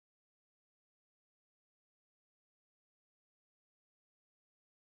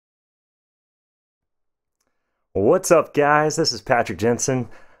What's up, guys? This is Patrick Jensen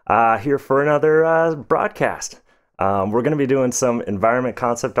here for another broadcast. We're going to be doing some environment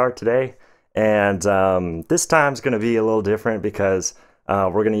concept art today, and this time's going to be a little different because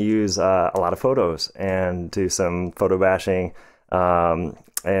we're going to use a lot of photos and do some photo bashing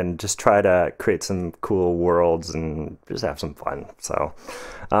and just try to create some cool worlds and just have some fun. So,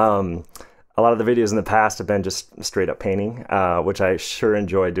 a lot of the videos in the past have been just straight up painting, which I sure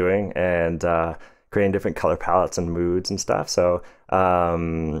enjoy doing, and creating different color palettes and moods and stuff. So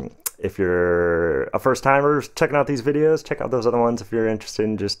if you're a first timer checking out these videos, check out those other ones if you're interested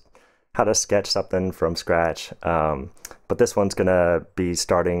in just how to sketch something from scratch. But this one's gonna be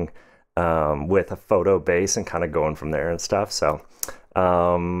starting with a photo base and kind of going from there and stuff. So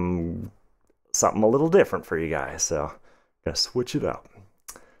something a little different for you guys. So gonna switch it up.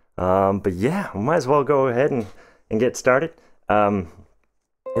 But yeah, we might as well go ahead and get started.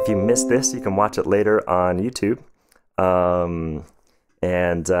 If you missed this, you can watch it later on YouTube. And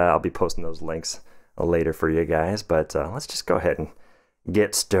I'll be posting those links later for you guys. But let's just go ahead and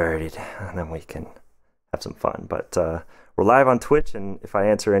get started, and then we can have some fun. But we're live on Twitch, and if I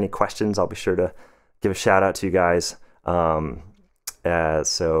answer any questions, I'll be sure to give a shout out to you guys. So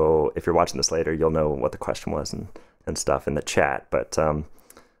if you're watching this later, you'll know what the question was and stuff in the chat. But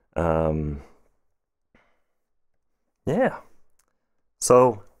yeah.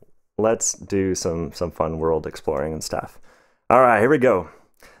 So let's do some fun world exploring and stuff. All right, here we go.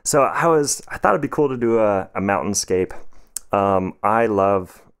 So I thought it'd be cool to do a mountainscape. I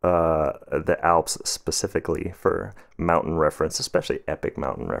love the Alps specifically for mountain reference, especially epic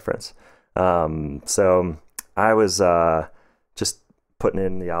mountain reference. So I was just putting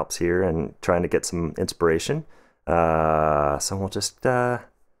in the Alps here and trying to get some inspiration. So we'll just go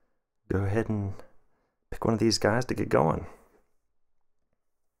ahead and pick one of these guys to get going.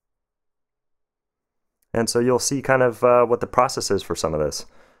 And so you'll see kind of what the process is for some of this.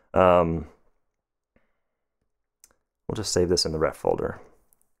 We'll just save this in the ref folder.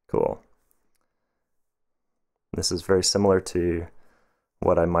 Cool. This is very similar to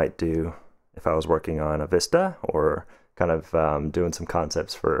what I might do if I was working on a Vista or kind of doing some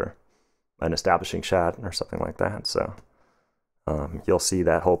concepts for an establishing shot or something like that. So you'll see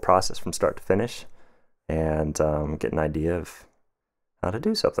that whole process from start to finish and get an idea of how to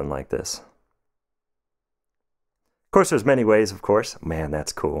do something like this. Of course, there's many ways, of course. Man,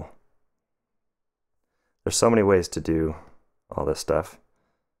 that's cool. There's so many ways to do all this stuff.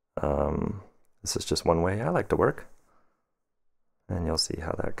 This is just one way I like to work. And you'll see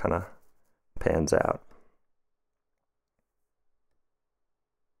how that kind of pans out.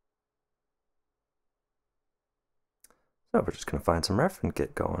 So we're just going to find some ref and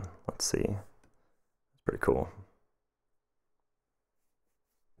get going. Let's see. It's pretty cool.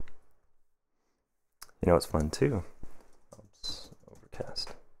 You know what's fun too? Oops,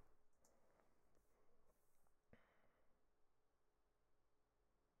 overcast.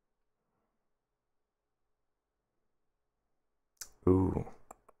 Ooh, it's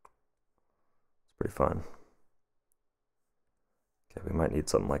pretty fun. Okay, we might need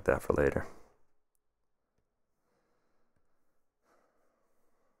something like that for later.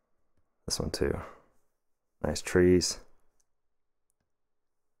 This one too. Nice trees.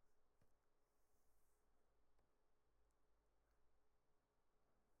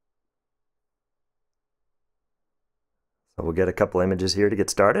 So we'll get a couple images here to get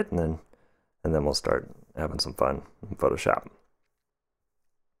started, and then we'll start having some fun in Photoshop.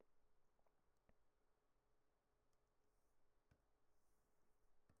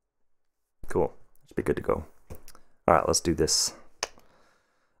 Cool. Should be good to go. All right, let's do this.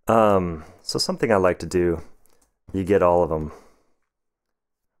 So something I like to do, you get all of them,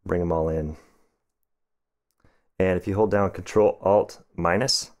 bring them all in. And if you hold down Control-Alt-,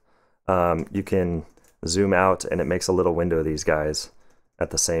 you can zoom out and it makes a little window of these guys at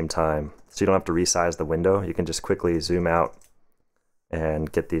the same time. So you don't have to resize the window. You can just quickly zoom out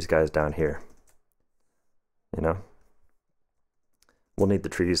and get these guys down here. You know? We'll need the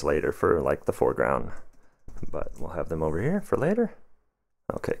trees later for like the foreground, but we'll have them over here for later.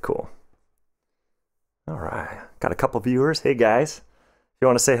 Okay, cool. All right, got a couple viewers. Hey guys, if you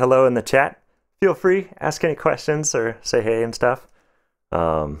want to say hello in the chat, feel free, ask any questions or say hey and stuff.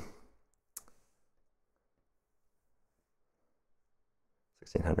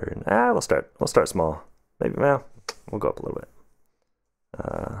 1600. We'll start small. Maybe well, we'll go up a little bit.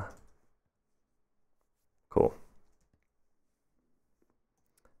 Cool.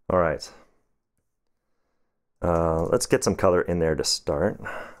 All right. Let's get some color in there to start.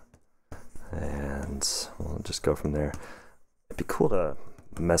 And we'll just go from there. It'd be cool to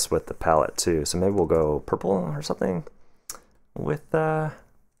mess with the palette too. So maybe we'll go purple or something with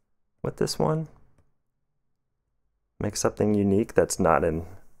this one. Make something unique that's not in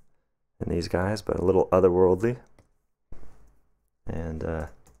these guys, but a little otherworldly. And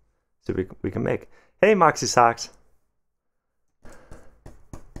see what we can make. Hey, Moxie Socks.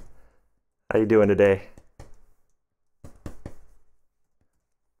 How you doing today?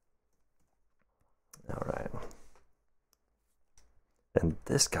 All right. And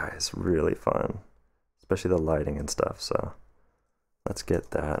this guy is really fun, especially the lighting and stuff. So let's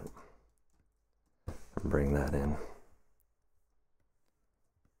get that and bring that in.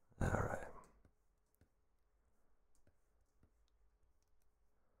 All right.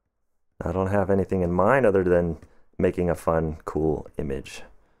 I don't have anything in mind other than making a fun, cool image.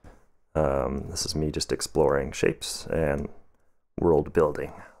 This is me just exploring shapes and world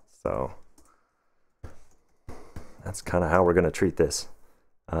building. So that's kind of how we're going to treat this.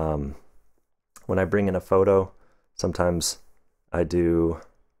 When I bring in a photo, sometimes I do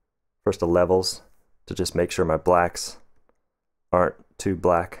first the levels to just make sure my blacks aren't too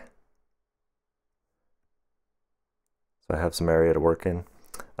black. So I have some area to work in.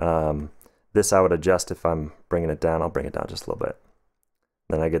 This I would adjust if I'm bringing it down. I'll bring it down just a little bit.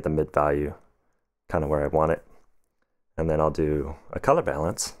 Then I get the mid value kind of where I want it. And then I'll do a color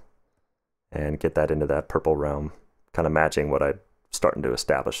balance and get that into that purple realm, kind of matching what I'm starting to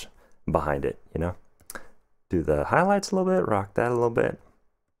establish behind it, you know? Do the highlights a little bit, rock that a little bit,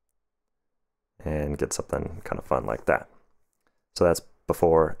 and get something kind of fun like that. So that's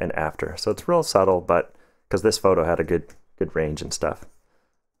before and after. So it's real subtle, but because this photo had a good range and stuff.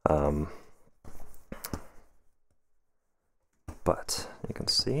 But you can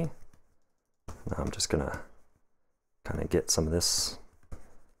see, now I'm just gonna kind of get some of this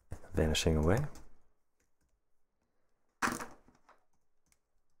vanishing away.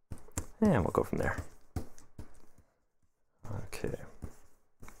 And we'll go from there. Okay.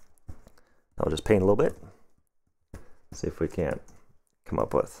 I'll just paint a little bit. See if we can't come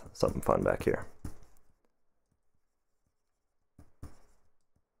up with something fun back here.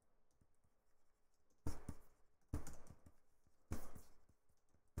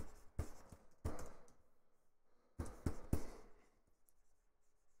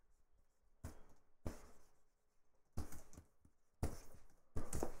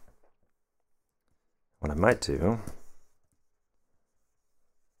 What I might do,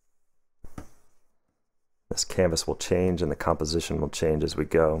 this canvas will change and the composition will change as we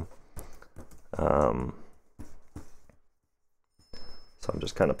go. So I'm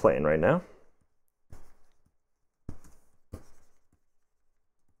just kind of playing right now.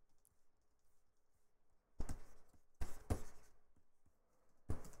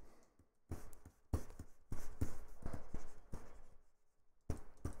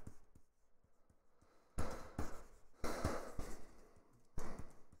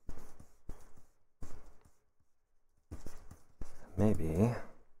 Maybe,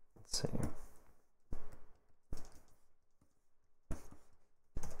 let's see.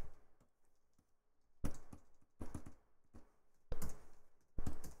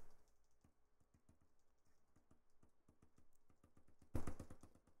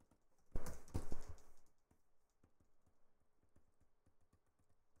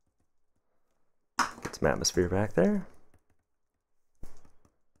 Get some atmosphere back there.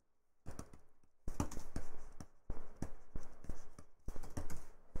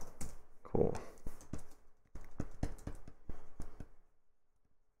 Cool.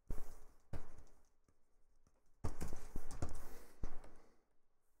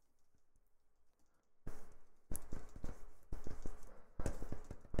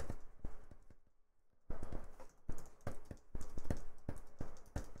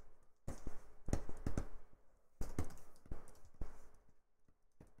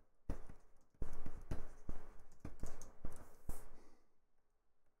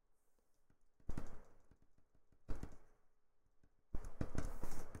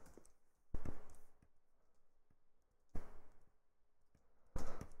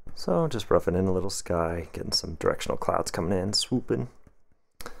 So just roughing in a little sky, getting some directional clouds coming in, swooping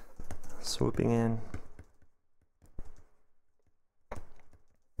in.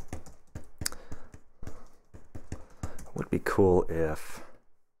 Would be cool if,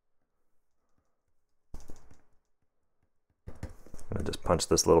 I'm gonna just punch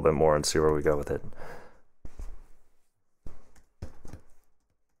this a little bit more and see where we go with it.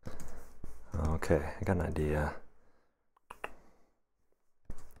 Okay, I got an idea.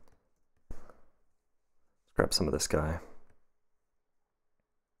 Grab some of this guy.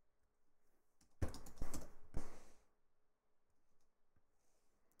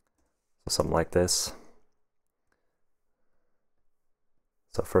 something like this.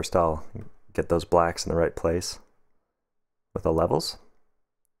 So first I'll get those blacks in the right place with the levels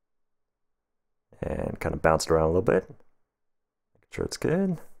and kind of bounce it around a little bit. Make sure it's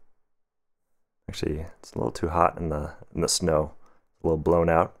good. Actually, it's a little too hot in the snow. A little blown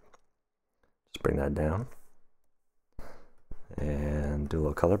out. Just bring that down. And do a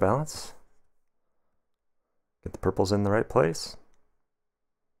little color balance. Get the purples in the right place.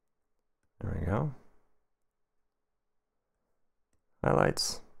 There we go.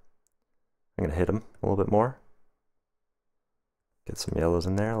 Highlights. I'm going to hit them a little bit more. Get some yellows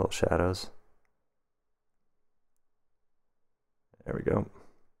in there, little shadows. There we go.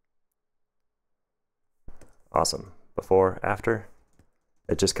 Awesome. Before, after,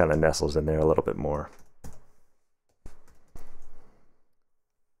 it just kind of nestles in there a little bit more.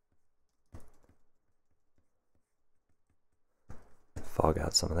 Fog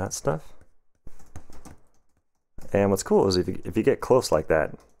out some of that stuff. And what's cool is if you get close like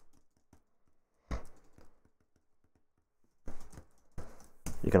that,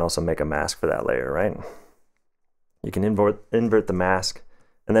 you can also make a mask for that layer, right? You can invert the mask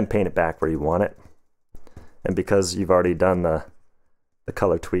and then paint it back where you want it. And because you've already done the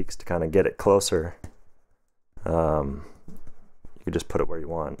color tweaks to kind of get it closer, you can just put it where you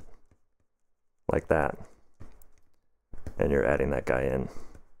want, like that. And you're adding that guy in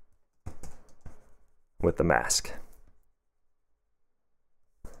with the mask.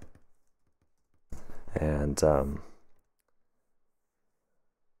 And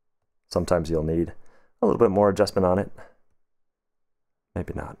sometimes you'll need a little bit more adjustment on it.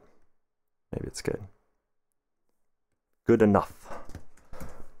 Maybe not. Maybe it's good. Good enough.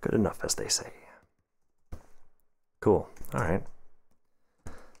 Good enough, as they say. Cool. All right.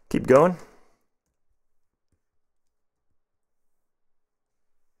 Keep going.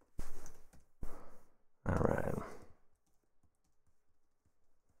 All right.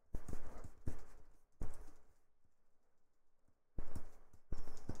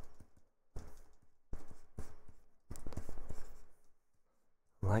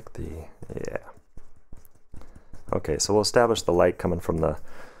 Like yeah. Okay, so we'll establish the light coming from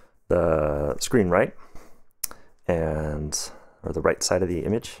the screen right, or the right side of the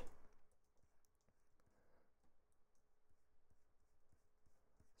image.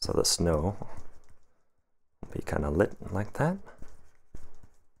 So the snow will be kind of lit like that.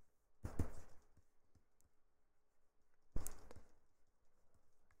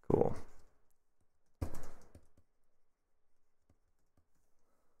 Cool.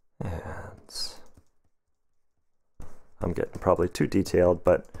 And I'm getting probably too detailed,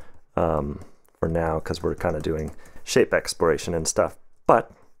 but for now, because we're kind of doing shape exploration and stuff,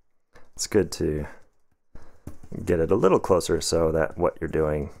 but it's good to get it a little closer so that what you're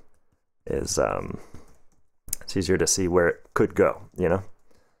doing is it's easier to see where it could go, you know,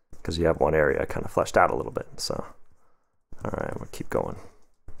 because you have one area kind of fleshed out a little bit. So, all right, we'll keep going.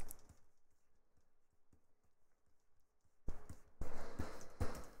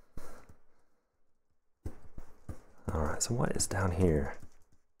 All right, so what is down here?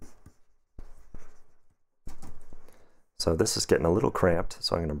 So this is getting a little cramped,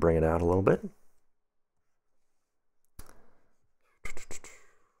 so I'm going to bring it out a little bit.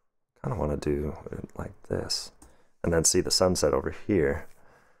 Kind of want to do it like this, and then see the sunset over here.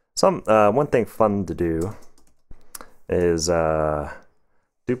 One thing fun to do is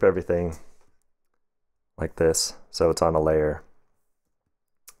dupe everything like this, so it's on a layer,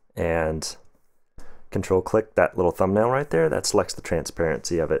 and control click that little thumbnail right there. That selects the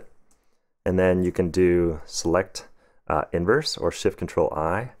transparency of it, and then you can do select inverse or shift control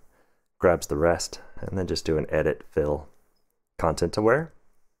I, grabs the rest, and then just do an edit fill content aware.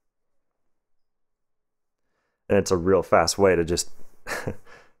 And it's a real fast way to just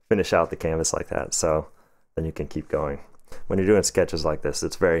finish out the canvas like that. So then you can keep going. When you're doing sketches like this,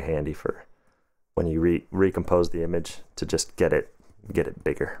 it's very handy for when you recompose the image to just get it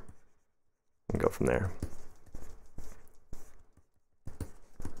bigger and go from there.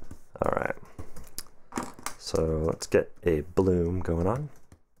 All right. So let's get a bloom going on.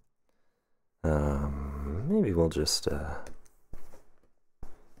 Maybe we'll just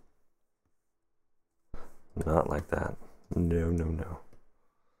not like that. No, no, no.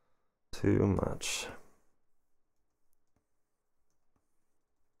 Too much.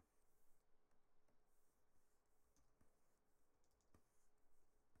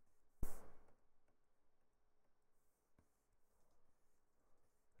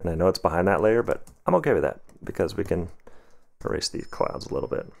 And I know it's behind that layer, but I'm okay with that because we can erase these clouds a little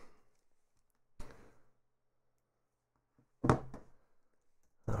bit. All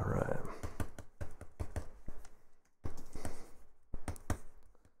right.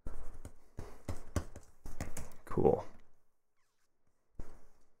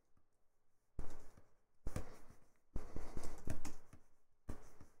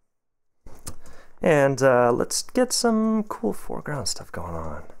 And let's get some cool foreground stuff going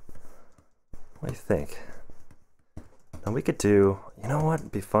on. What do you think? Now we could do, you know what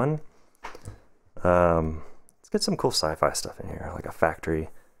would be fun? Let's get some cool sci-fi stuff in here, like a factory,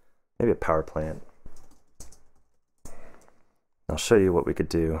 maybe a power plant. I'll show you what we could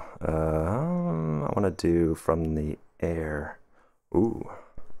do. I want to do from the air. Ooh.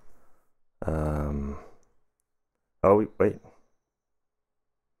 Oh, wait.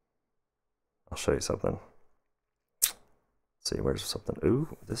 I'll show you something. Let's see, where's something?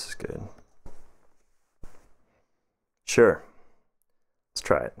 Ooh, this is good. Sure. Let's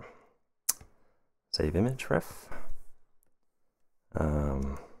try it. Save image, ref. Is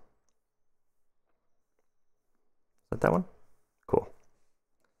that one? Cool.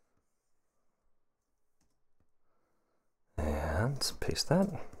 And let's paste that.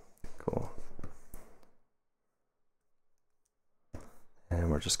 Cool. And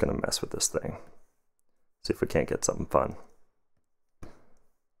we're just gonna mess with this thing. See if we can't get something fun.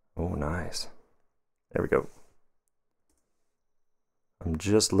 Oh, nice. There we go. I'm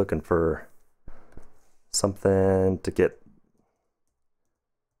just looking for something to get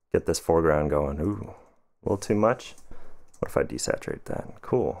this foreground going. Ooh, a little too much. What if I desaturate that?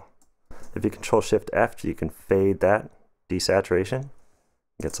 Cool. If you Control Shift F, you can fade that desaturation.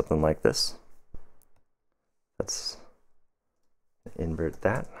 Get something like this. Let's invert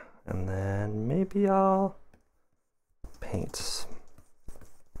that, and then maybe I'll paint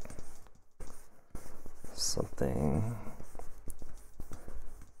something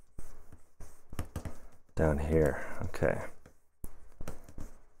down here. Okay.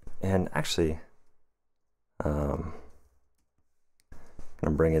 And actually, I'm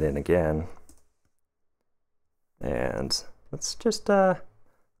gonna bring it in again, and let's just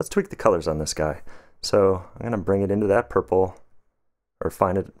let's tweak the colors on this guy. So I'm gonna bring it into that purple, or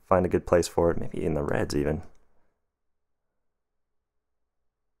find a good place for it, maybe in the reds even.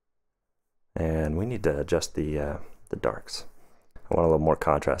 And we need to adjust the darks. I want a little more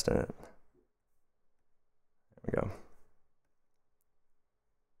contrast in it. There we go.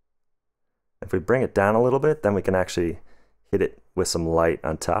 If we bring it down a little bit, then we can actually hit it with some light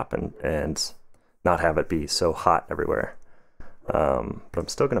on top and not have it be so hot everywhere. But I'm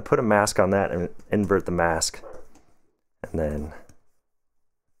still going to put a mask on that and invert the mask, and then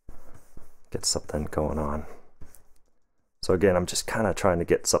get something going on. So again, I'm just kind of trying to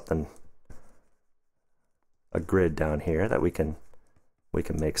get something, a grid down here that we can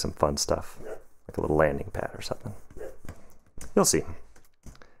make some fun stuff, like a little landing pad or something. You'll see.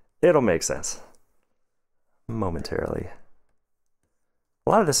 It'll make sense momentarily. A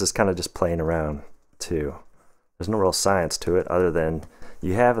lot of this is kind of just playing around too. There's no real science to it other than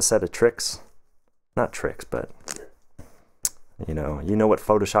you have a set of tricks, not tricks, but you know what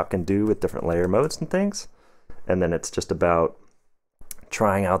Photoshop can do with different layer modes and things, and then it's just about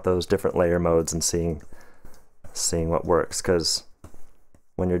trying out those different layer modes and seeing what works. Because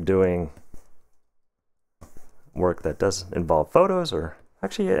when you're doing work that does involve photos, or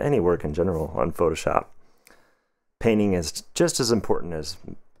actually any work in general on Photoshop, painting is just as important as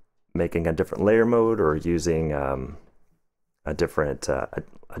making a different layer mode, or using a different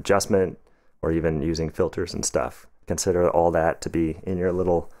adjustment, or even using filters and stuff. Consider all that to be in your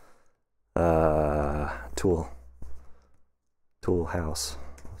little tool house,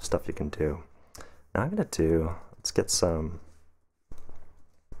 stuff you can do. Now I'm gonna let's get some,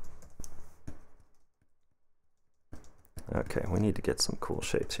 okay, we need to get some cool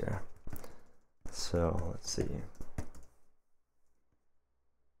shapes here. So let's see.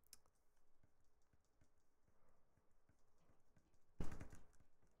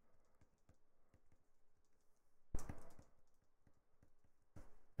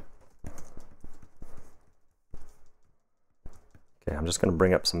 Okay, I'm just going to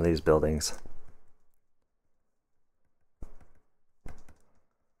bring up some of these buildings.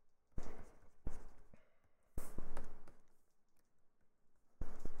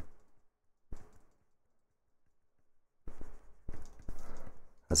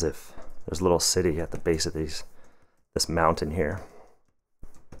 As if there's a little city at the base of this mountain here.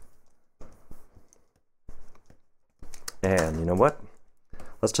 And you know what?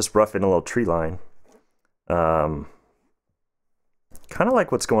 Let's just rough in a little tree line. Kind of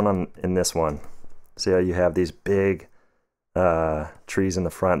like what's going on in this one. See how you have these big trees in the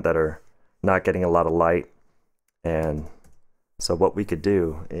front that are not getting a lot of light. And so what we could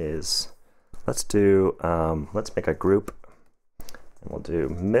do is, let's make a group, and we'll do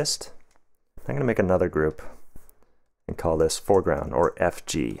mist. I'm gonna make another group and call this foreground, or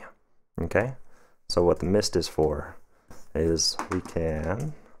FG. Okay, so what the mist is for is we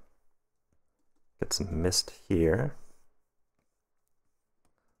can Get some mist here.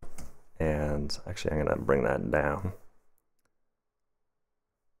 And actually, I'm going to bring that down.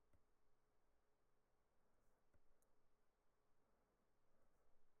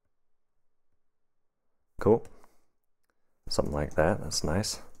 Cool. Something like that. That's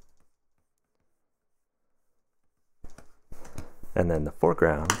nice. And then the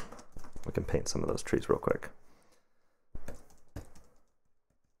foreground, we can paint some of those trees real quick.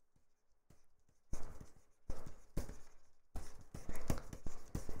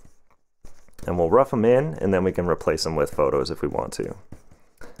 And we'll rough them in, and then we can replace them with photos if we want to.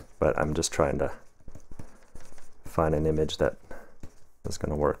 But I'm just trying to find an image that is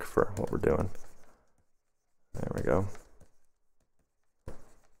going to work for what we're doing. There we go.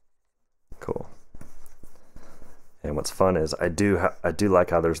 Cool. And what's fun is I do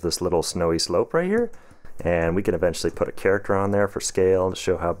like how there's this little snowy slope right here, and we can eventually put a character on there for scale to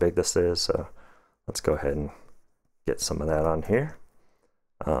show how big this is. So let's go ahead and get some of that on here.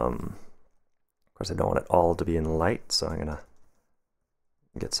 Of course, I don't want it all to be in light, so I'm gonna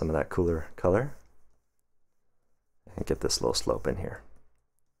get some of that cooler color and get this little slope in here.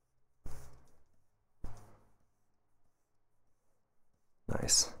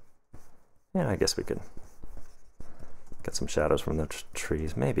 Nice. Yeah, I guess we could get some shadows from the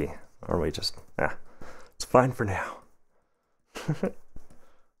trees, maybe. Or we just, it's fine for now.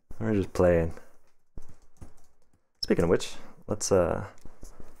 We're just playing. Speaking of which, let's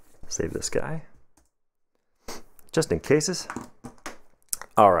save this guy. Just in cases.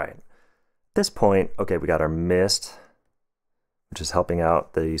 All right. At this point, okay, we got our mist, which is helping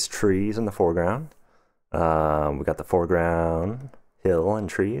out these trees in the foreground. We got the foreground, hill and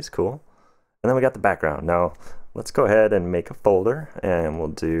trees, cool. And then we got the background. Now, let's go ahead and make a folder, and we'll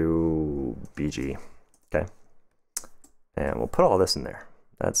do BG, okay? And we'll put all this in there.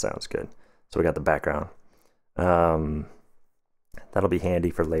 That sounds good. So we got the background. That'll be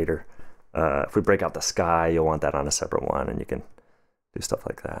handy for later. If we break out the sky, you'll want that on a separate one, and you can do stuff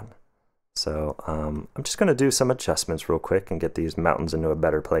like that. So I'm just going to do some adjustments real quick and get these mountains into a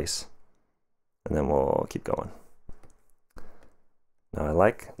better place. And then we'll keep going. Now I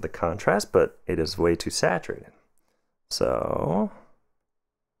like the contrast, but it is way too saturated. So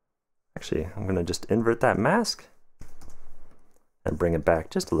actually, I'm going to just invert that mask and bring it back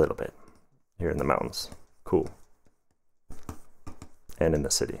just a little bit here in the mountains. Cool. And in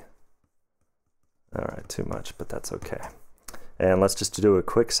the city. All right, too much, but that's okay. And let's just do a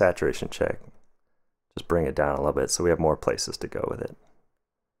quick saturation check. Just bring it down a little bit so we have more places to go with it.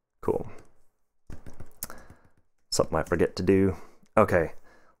 Cool. Something I forget to do. Okay,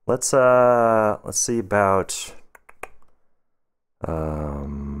 let's see about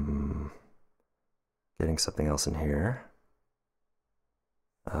getting something else in here.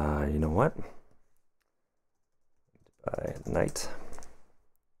 You know what? By night.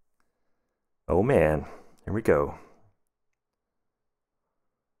 Oh man, here we go.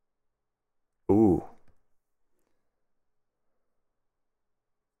 Ooh.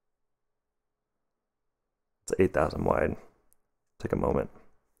 It's 8,000 wide. Take a moment.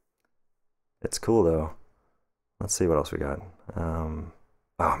 It's cool though. Let's see what else we got. Oh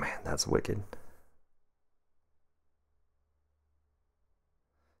man, that's wicked.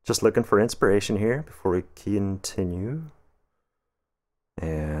 Just looking for inspiration here before we continue.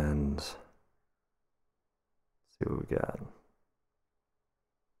 And see what we got.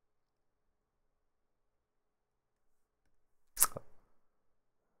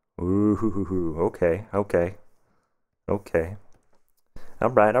 Ooh, okay, okay, okay. All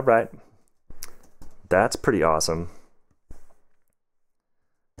right, all right. That's pretty awesome.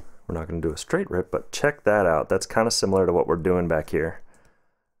 We're not going to do a straight rip, but check that out. That's kind of similar to what we're doing back here.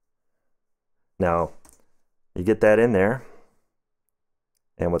 Now, you get that in there.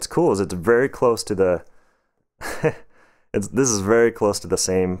 And what's cool is it's very close to the... this is very close to the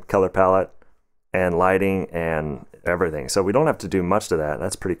same color palette and lighting and everything. So we don't have to do much to that.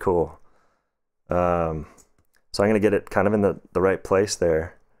 That's pretty cool. So I'm going to get it kind of in the right place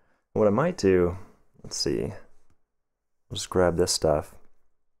there. What I might do, let's see. I'll just grab this stuff.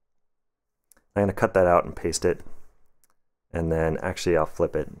 I'm going to cut that out and paste it. And then actually I'll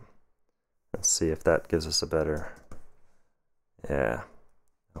flip it. Let's see if that gives us a better... Yeah.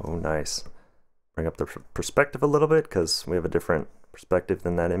 Oh, nice. Bring up the perspective a little bit because we have a different perspective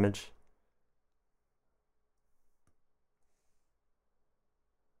than that image.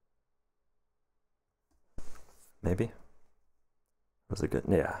 Maybe. Was it good?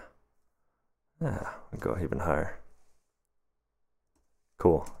 Yeah. Yeah, we'll go even higher.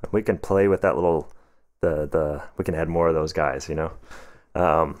 Cool. We can play with that little, we can add more of those guys, you know?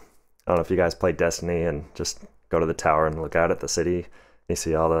 don't know if you guys play Destiny and just go to the tower and look out at the city. You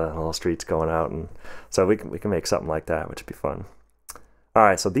see all the little streets going out, and so we can make something like that, which would be fun. All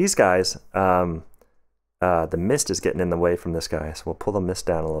right, so these guys, the mist is getting in the way from this guy, so we'll pull the mist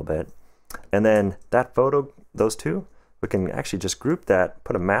down a little bit. And then that photo, those two, we can actually just group that,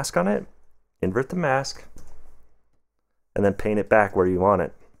 put a mask on it, invert the mask, and then paint it back where you want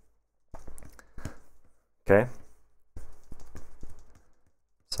it. Okay?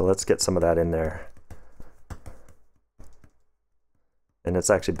 So let's get some of that in there. And it's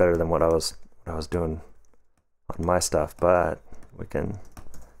actually better than what I was doing on my stuff, but we can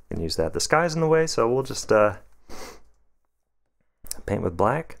use that. The sky's in the way, so we'll just paint with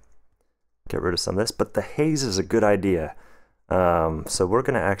black. Get rid of some of this, but the haze is a good idea. So we're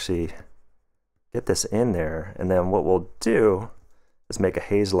gonna actually get this in there, and then what we'll do is make a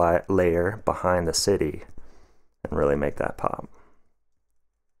haze layer behind the city and really make that pop.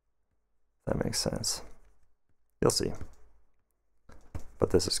 That makes sense. You'll see.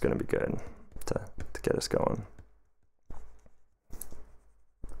 But this is going to be good to get us going.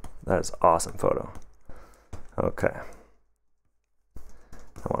 That is an awesome photo. Okay.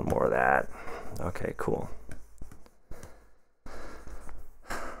 I want more of that. Okay, cool.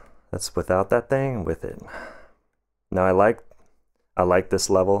 That's without that thing, with it. Now I like this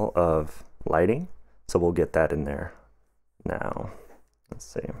level of lighting, so we'll get that in there now. Let's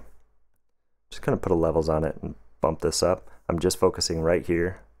see. Just gonna put a levels on it and bump this up. I'm just focusing right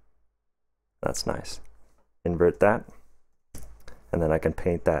here. That's nice. Invert that, and then I can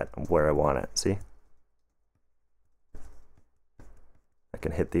paint that where I want it. See? I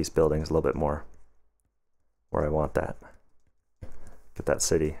can hit these buildings a little bit more where I want that. Get that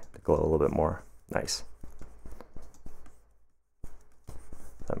city to glow a little bit more. Nice.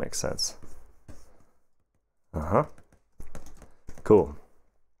 That makes sense. Cool.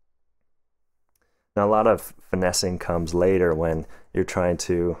 Now a lot of finessing comes later when you're trying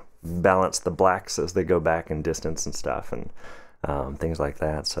to balance the blacks as they go back in distance and stuff, and things like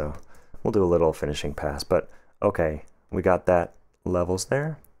that. So we'll do a little finishing pass, but okay, we got that levels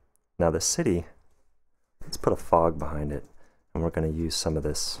there. Now the city, let's put a fog behind it, and we're going to use some of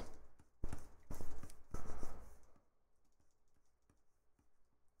this.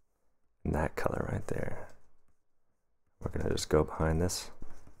 And that color right there. We're going to just go behind this,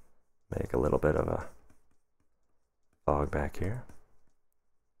 make a little bit of a fog back here.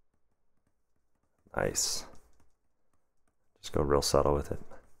 Nice. Just go real subtle with it.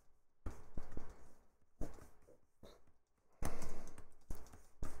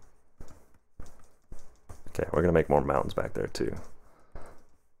 Okay, we're gonna make more mountains back there too,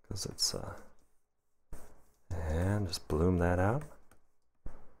 because it's and just bloom that out,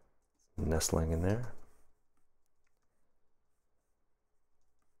 nestling in there.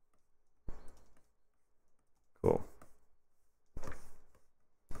 Cool.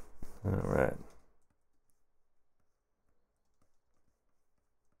 All right.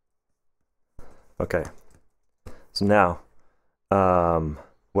 Okay. So now,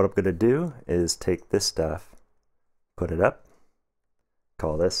 what I'm gonna do is take this stuff, put it up,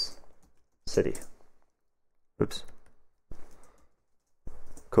 call this city. Oops.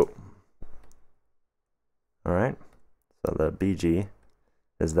 Cool. All right. So the BG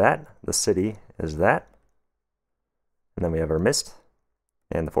is that, the city is that, and then we have our mist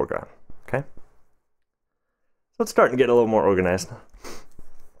and the foreground. Okay. So it's starting to get a little more organized.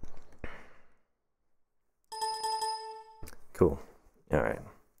 Cool. All right.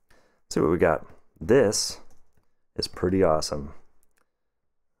 Let's see what we got. This is pretty awesome.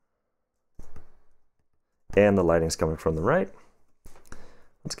 And the lighting's coming from the right.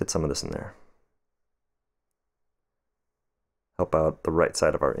 Let's get some of this in there. Help out the right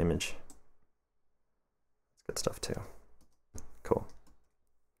side of our image. Good stuff too. Cool.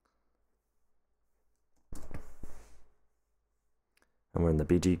 And we're in the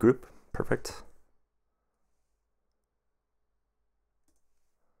BG group. Perfect.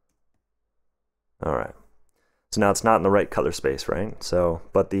 All right. So now it's not in the right color space, right? So,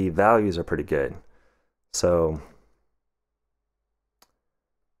 but the values are pretty good. So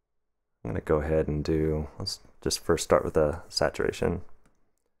I'm gonna go ahead and do, let's just first start with the saturation.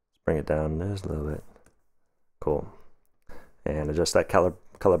 Let's bring it down just a little bit. Cool. And adjust that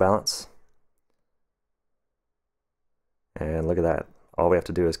color balance. And look at that. All we have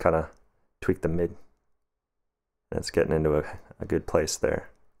to do is kind of tweak the mid. And it's getting into a good place there.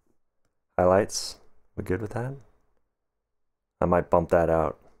 Highlights, we good with that? I might bump that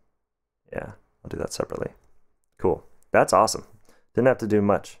out. Yeah, I'll do that separately. Cool, that's awesome. Didn't have to do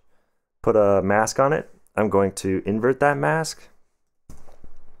much. Put a mask on it. I'm going to invert that mask.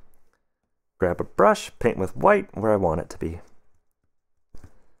 grab a brush, paint with white where I want it to be.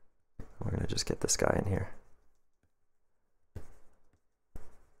 We're going to just get this guy in here.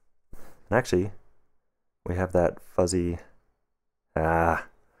 And actually, we have that fuzzy, remember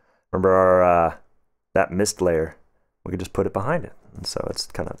our, that mist layer? We could just put it behind it. And so it's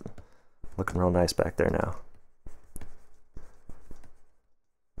kind of looking real nice back there now.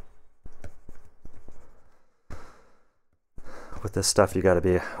 With this stuff, you got to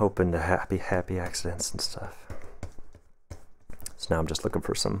be open to happy accidents and stuff. So now I'm just looking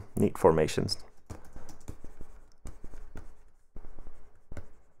for some neat formations.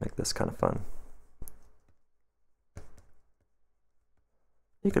 Make this kind of fun.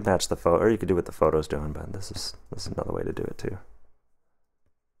 You could match the photo, or you could do what the photo's doing, but this is another way to do it too.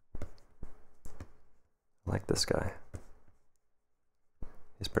 I like this guy.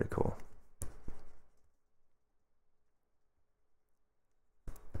 He's pretty cool.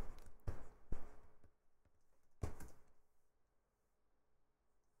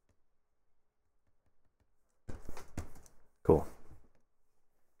 Cool.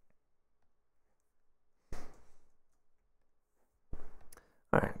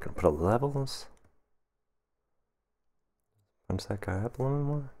 All right, gonna put a levels. Punch that guy up a little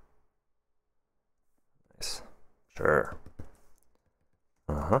more. Nice. Sure.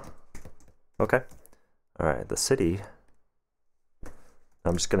 Okay. All right, the city.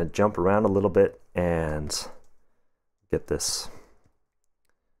 I'm just gonna jump around a little bit and get this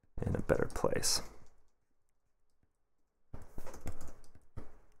in a better place.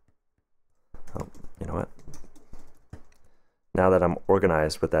 Oh, you know what? Now that I'm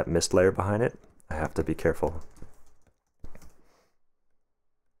organized with that mist layer behind it, I have to be careful.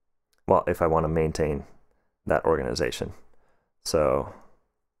 Well, if I want to maintain that organization. So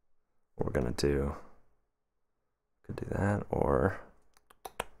what we're gonna do, could do that, or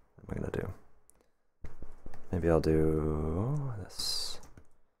what am I gonna do? Maybe I'll do this.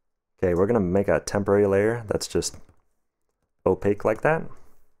 Okay, we're gonna make a temporary layer that's just opaque like that.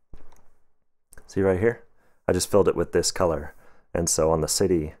 See right here? I just filled it with this color. And so on the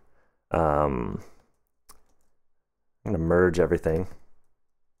city, I'm gonna merge everything.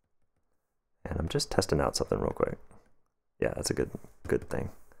 And I'm just testing out something real quick. Yeah, that's a good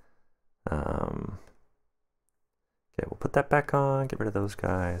thing. Okay, we'll put that back on, get rid of those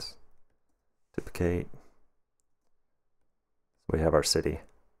guys. Duplicate. We have our city.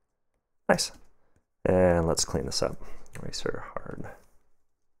 Nice. And let's clean this up. Eraser hard.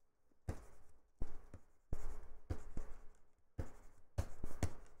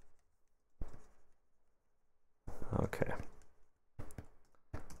 Okay.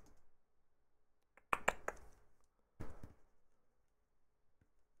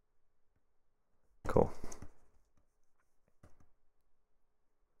 Cool.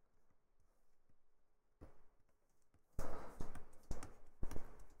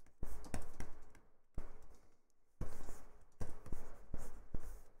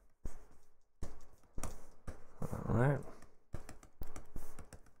 All right.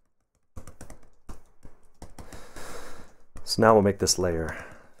 So now we'll make this layer,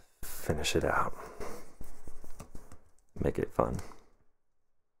 finish it out, make it fun.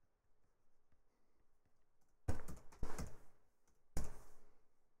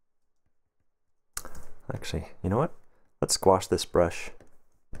 Actually, you know what? Let's squash this brush.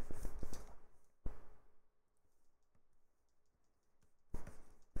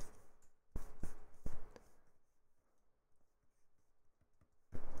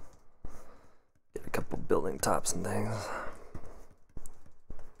 Get a couple building tops and things.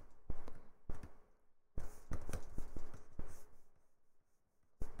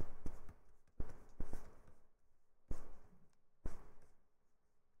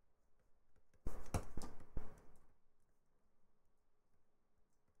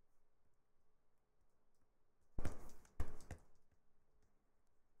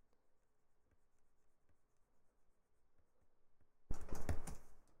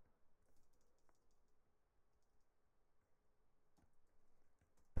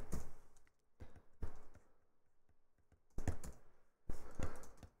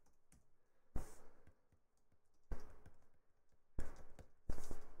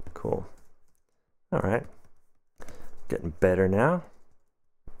 Cool. All right. Getting better now.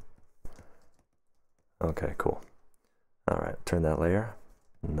 Okay, cool. All right, turn that layer.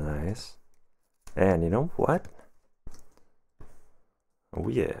 Nice. And you know what? Oh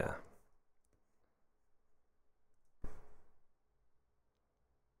yeah.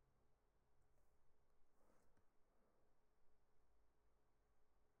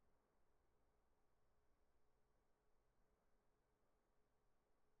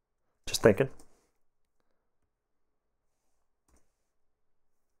 Just thinking.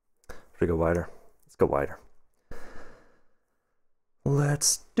 Should we go wider? Let's go wider.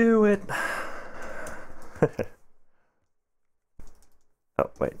 Let's do it. Oh,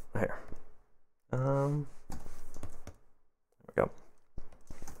 wait, here. There we go.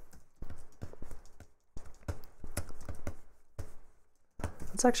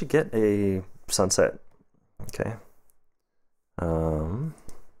 Let's actually get a sunset. Okay.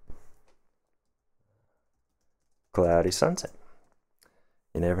 Cloudy sunset.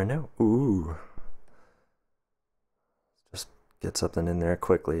 You never know. Ooh. Just get something in there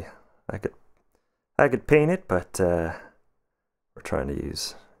quickly. I could paint it, but we're trying to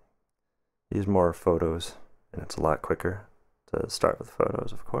use more photos, and it's a lot quicker to start with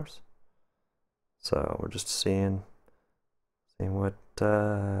photos, of course. So we're just seeing what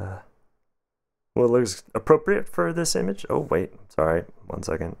looks appropriate for this image. Oh wait, sorry, 1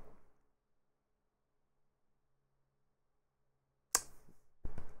 second.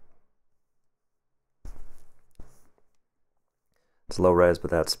 It's low res, but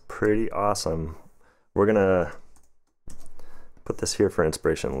that's pretty awesome. We're gonna put this here for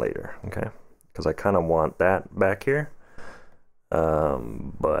inspiration later, okay? Because I kind of want that back here.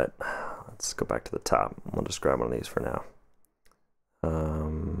 But let's go back to the top. We'll just grab one of these for now.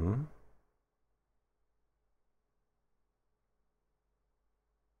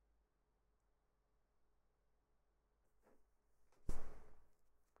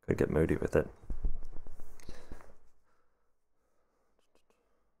 Could get moody with it.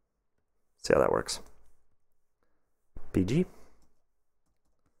 See how that works. PG.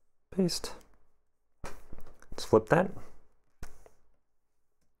 Paste. Let's flip that.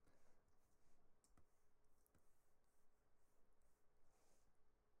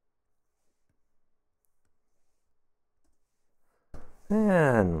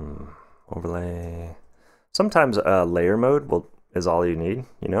 And overlay. Sometimes layer mode is all you need,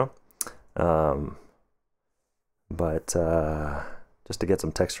 you know. But just to get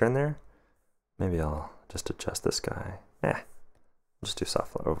some texture in there, maybe I'll just adjust this guy. Just do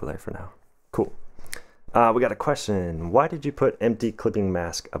soft overlay for now. Cool. We got a question. Why did you put empty clipping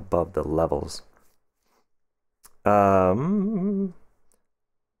mask above the levels? Oh,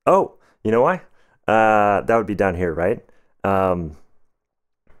 you know why? That would be down here, right?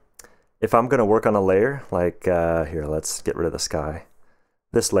 If I'm gonna work on a layer, like here, let's get rid of the sky.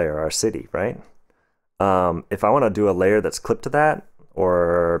 This layer, our city, right? If I want to do a layer that's clipped to that,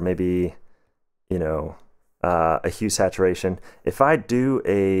 or maybe, you know, a hue saturation. If I do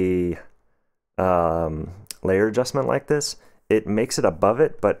a layer adjustment like this, it makes it above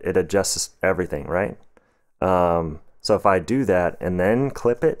it, but it adjusts everything, right? So if I do that and then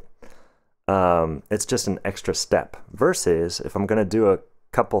clip it, it's just an extra step. Versus if I'm gonna do a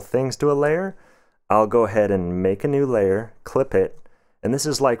couple things to a layer, I'll go ahead and make a new layer, clip it, and this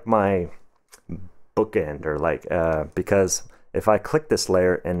is like my bookend, or like because if I click this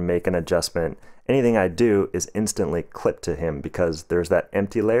layer and make an adjustment, anything I do is instantly clipped to him because there's that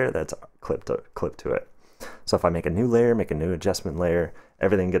empty layer that's clipped to it. So if I make a new layer, make a new adjustment layer,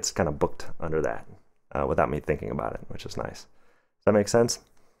 everything gets kind of booked under that without me thinking about it, which is nice. Does that make sense?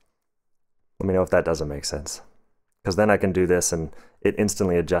 Let me know if that doesn't make sense. Because then I can do this and it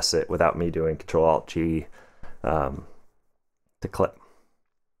instantly adjusts it without me doing Control-Alt-G to clip.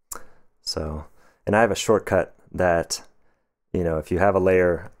 So, and I have a shortcut that, you know, if you have a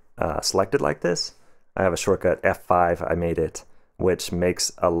layer selected like this, I have a shortcut F5, I made it, which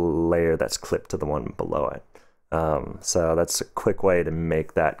makes a layer that's clipped to the one below it. So that's a quick way to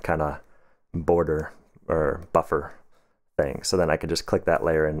make that kind of border or buffer thing. So then I can just click that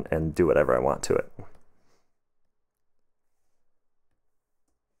layer and do whatever I want to it.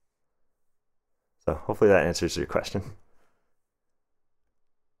 So hopefully that answers your question.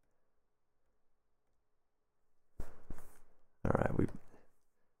 All right, we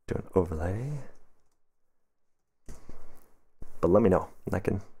do an overlay. But let me know, and I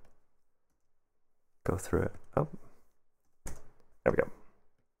can go through it. Oh, there we go.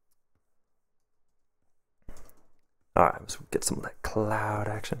 All right, let's get some of that cloud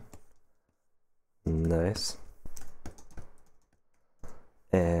action. Nice.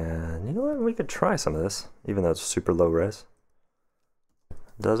 And you know what? We could try some of this, even though it's super low res.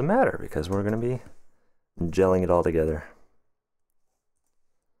 It doesn't matter because we're going to be gelling it all together.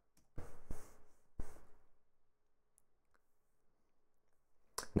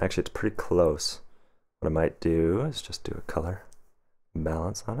 And actually, it's pretty close. What I might do is just do a color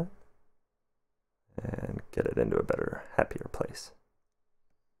balance on it and get it into a better, happier place.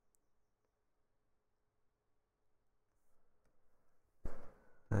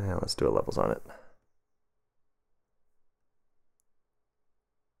 And let's do a levels on it.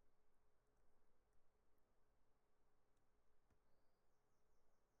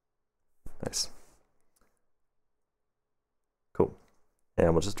 Nice. Cool.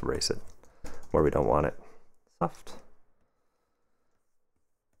 And we'll just erase it where we don't want it. Soft.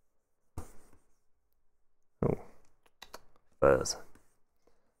 Oh, fuzz.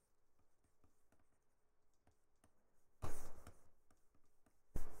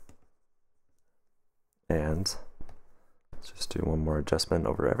 And let's just do one more adjustment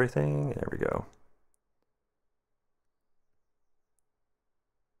over everything. There we go.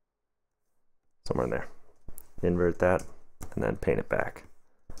 Somewhere in there. Invert that and then paint it back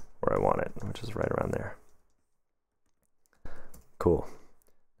where I want it, which is right around there. Cool.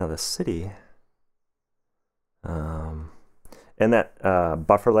 Now the city, and that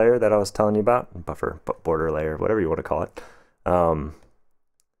buffer layer that I was telling you about, border layer, whatever you want to call it,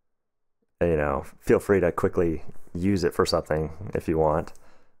 you know, feel free to quickly use it for something if you want.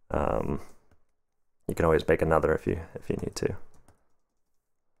 You can always make another if you need to.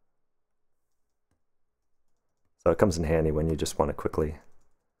 So it comes in handy when you just want to quickly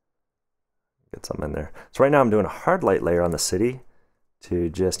get something in there. So right now I'm doing a hard light layer on the city to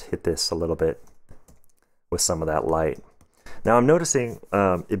just hit this a little bit with some of that light. Now I'm noticing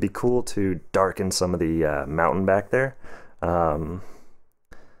it'd be cool to darken some of the mountain back there.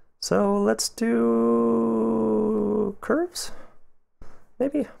 So let's do curves,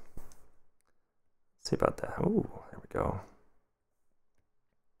 maybe. Let's see about that. Ooh, there we go.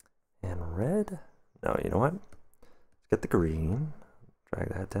 And red. No, you know what? Get the green, drag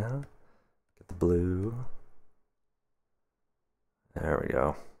that down, get the blue, there we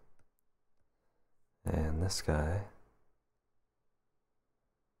go, and this guy,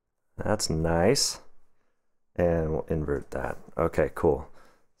 that's nice, and we'll invert that. Okay, cool.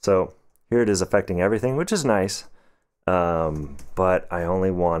 So here it is affecting everything, which is nice, but I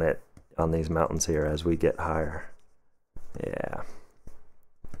only want it on these mountains here as we get higher. Yeah,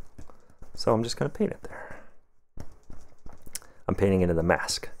 so I'm just going to paint it there. I'm painting into the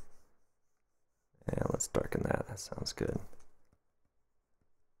mask. And let's darken that. That sounds good.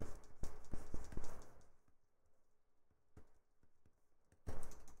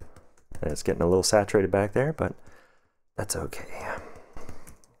 And it's getting a little saturated back there, but that's okay.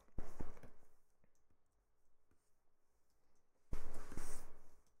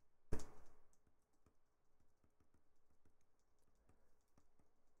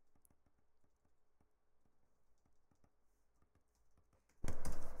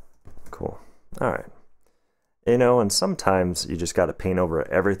 Cool. All right. You know, and sometimes you just got to paint over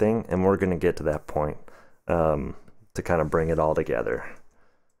everything, and we're going to get to that point to kind of bring it all together.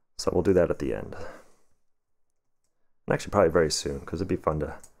 So we'll do that at the end. And actually probably very soon, because it'd be fun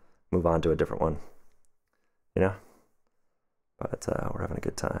to move on to a different one, you know? But we're having a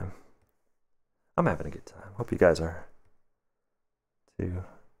good time. I'm having a good time. Hope you guys are too.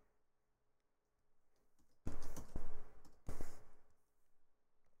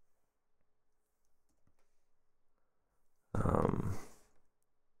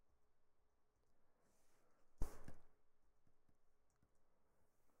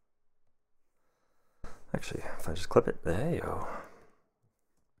 Actually, if I just clip it, there you go.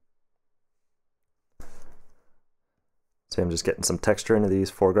 See, I'm just getting some texture into these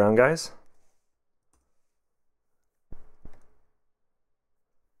foreground guys.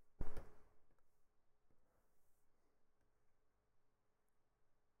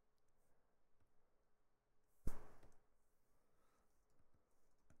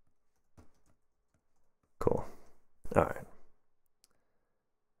 Cool. All right.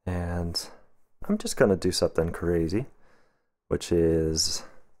 And I'm just going to do something crazy, which is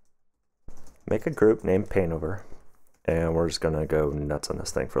make a group named Paintover, and we're just going to go nuts on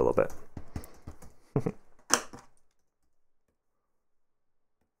this thing for a little bit.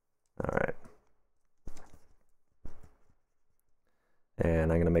 All right.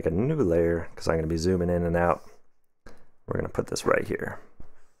 And I'm going to make a new layer because I'm going to be zooming in and out. We're going to put this right here.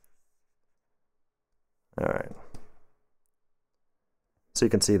 All right. So you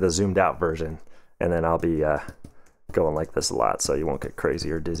can see the zoomed out version, and then I'll be going like this a lot so you won't get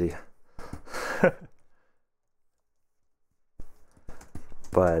crazy or dizzy.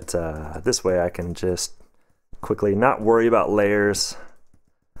 But this way I can just quickly not worry about layers.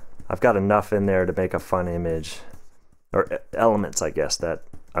 I've got enough in there to make a fun image, or elements, I guess, that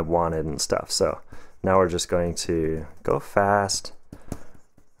I wanted and stuff. So now we're just going to go fast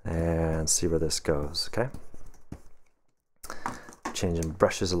and see where this goes, okay? Changing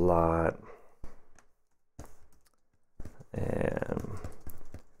brushes a lot. And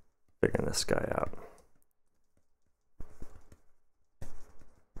this guy out.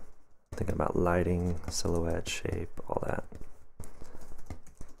 Thinking about lighting, silhouette, shape, all that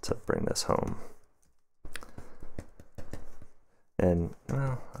to bring this home. And,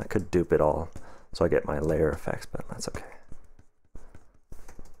 well, I could dupe it all so I get my layer effects, but that's okay.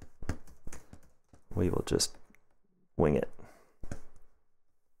 We will just wing it.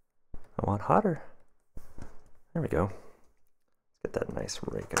 I want hotter. There we go. Let's get that nice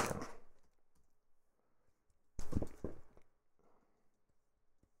rake again.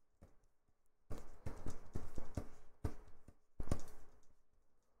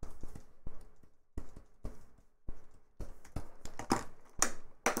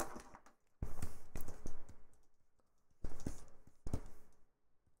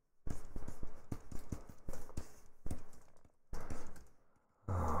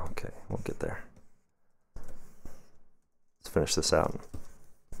 Okay, we'll get there. Let's finish this out.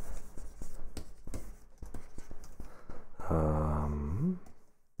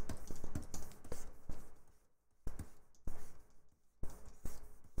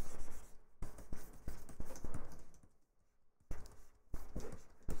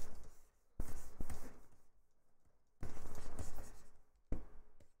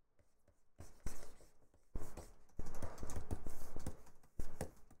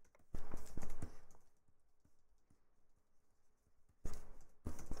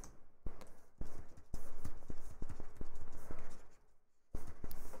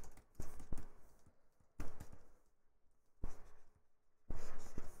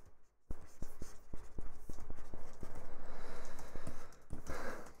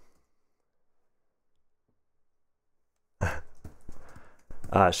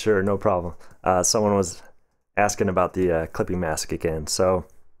 Sure, no problem. Someone was asking about the clipping mask again. So,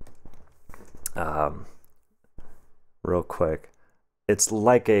 real quick, it's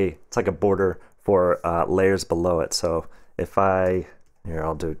like a border for layers below it. So if here,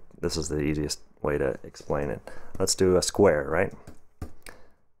 I'll do, this is the easiest way to explain it. Let's do a square, right?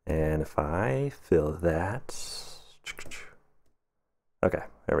 And if I fill that, okay,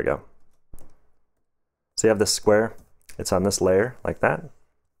 there we go. So you have this square, it's on this layer like that.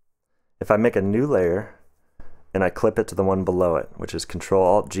 If I make a new layer and I clip it to the one below it, which is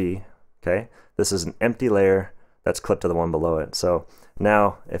Control-Alt-G, okay? This is an empty layer that's clipped to the one below it. So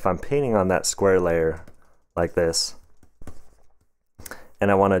now if I'm painting on that square layer like this, and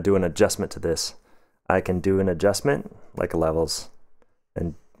I want to do an adjustment to this, I can do an adjustment like levels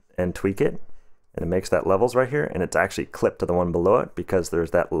and tweak it, and it makes that levels right here, and it's actually clipped to the one below it because there's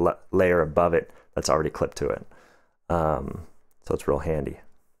that layer above it that's already clipped to it. So it's real handy.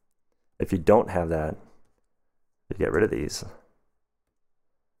 If you don't have that, you get rid of these,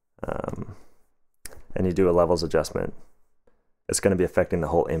 and you do a levels adjustment, it's going to be affecting the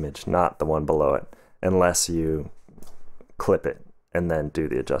whole image, not the one below it, unless you clip it and then do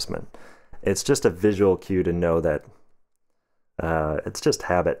the adjustment. It's just a visual cue to know that it's just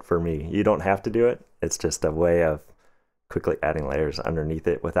habit for me. You don't have to do it. It's just a way of quickly adding layers underneath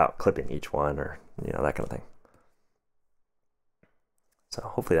it without clipping each one, or that kind of thing. So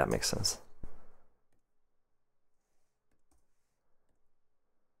hopefully that makes sense.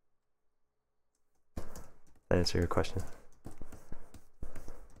 That answer your question?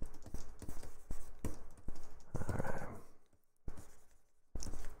 All right.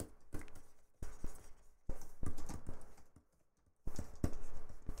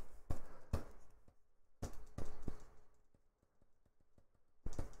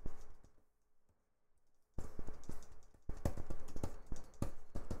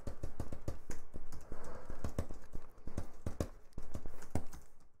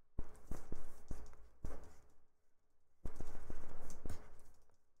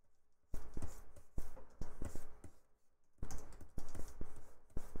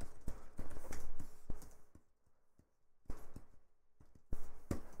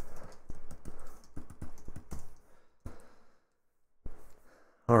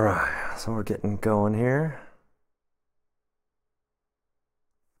 All right, so we're getting going here.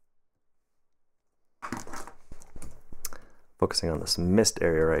 Focusing on this mist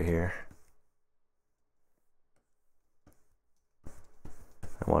area right here.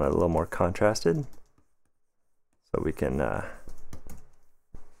 I want it a little more contrasted, so we can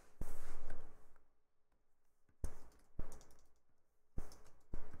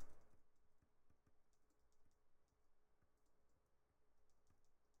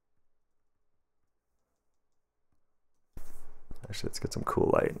actually, let's get some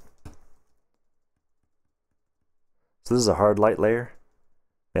cool light. So this is a hard light layer,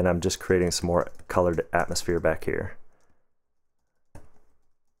 and I'm just creating some more colored atmosphere back here.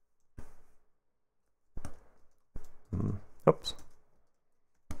 Oops.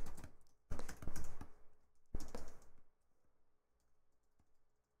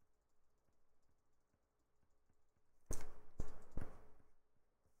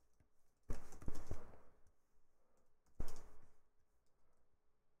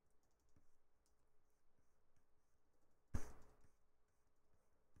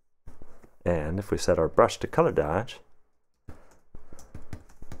 And if we set our brush to color dodge,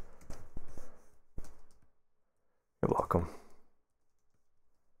 you're welcome,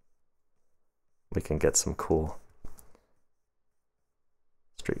 we can get some cool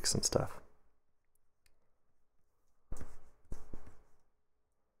streaks and stuff.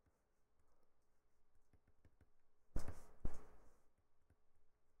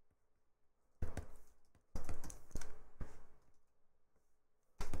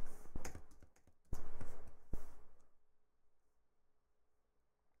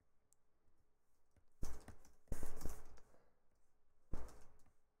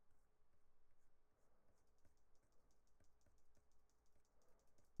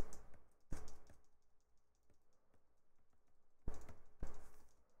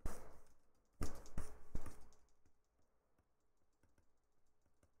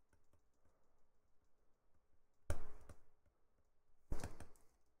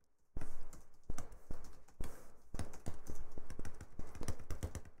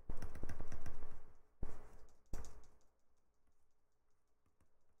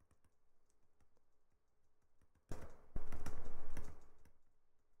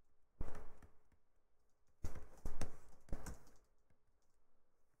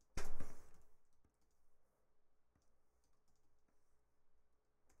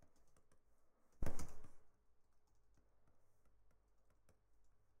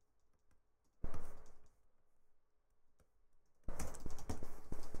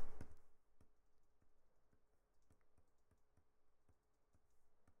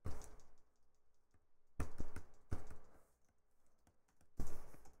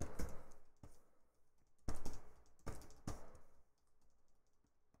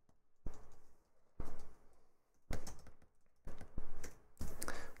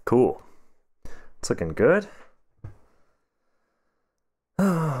 Cool. It's looking good.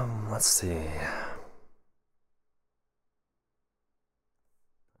 Let's see.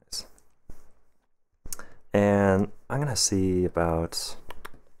 Nice. And I'm gonna see about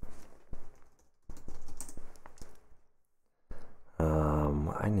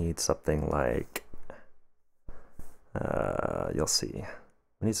I need something like you'll see.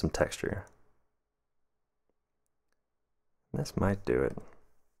 We need some texture. This might do it.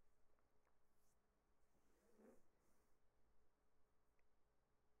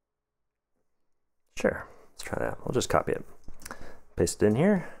 Sure, let's try that. We'll just copy it, paste it in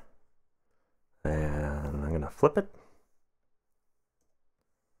here, and I'm gonna flip it.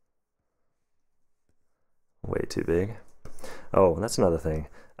 Way too big. Oh, that's another thing.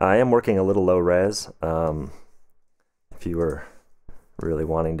 I am working a little low res. If you were really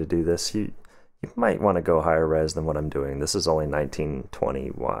wanting to do this, you might want to go higher res than what I'm doing. This is only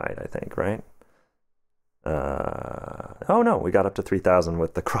 1920 wide, I think, right? Oh no, we got up to 3000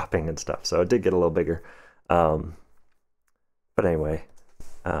 with the cropping and stuff, so it did get a little bigger. But anyway,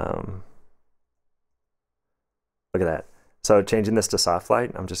 look at that. So changing this to soft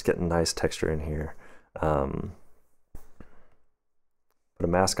light, I'm just getting nice texture in here. Put a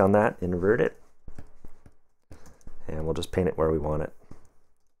mask on that, invert it, and we'll just paint it where we want it.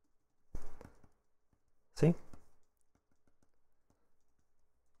 See?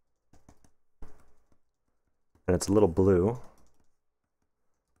 And it's a little blue,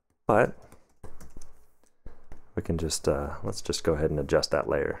 but we can just, let's just go ahead and adjust that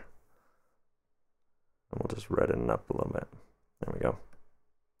layer. And we'll just redden it up a little bit. There we go.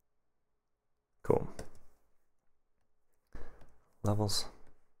 Cool. Levels.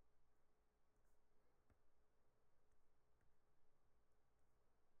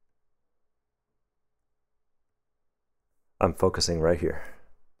 I'm focusing right here,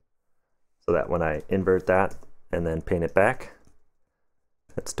 so that when I invert that and then paint it back,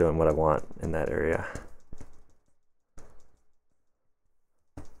 it's doing what I want in that area.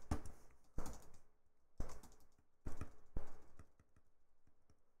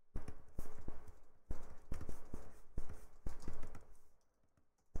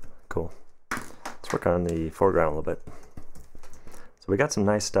 Cool. Let's work on the foreground a little bit. So we got some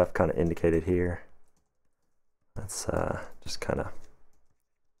nice stuff kind of indicated here. Let's just kind of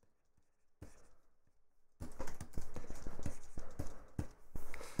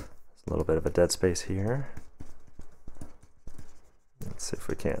a little bit of a dead space here. Let's see if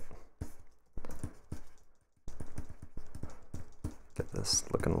we can't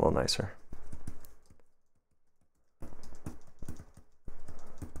looking a little nicer.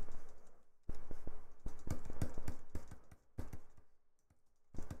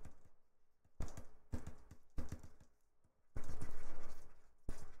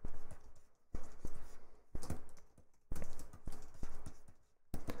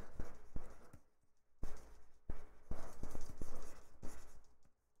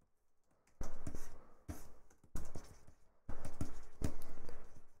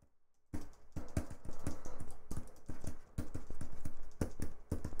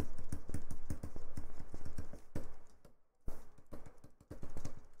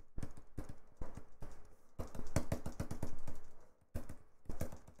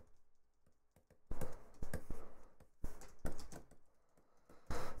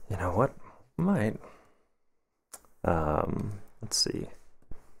 You know what? Might. Let's see.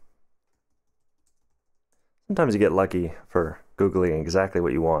 Sometimes you get lucky for Googling exactly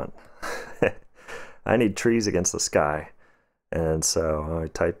what you want. I need trees against the sky. And so I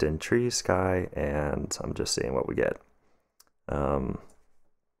typed in tree, sky, and I'm just seeing what we get. And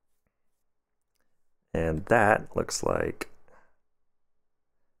that looks like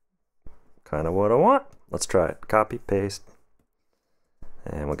kind of what I want. Let's try it. Copy, paste.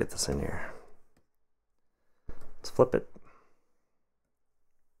 And we'll get this in here. Let's flip it.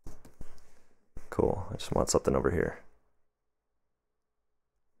 Cool. I just want something over here.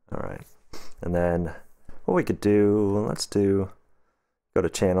 All right. And then what we could do, let's go to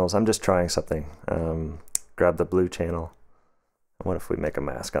channels. I'm just trying something. Grab the blue channel. What if we make a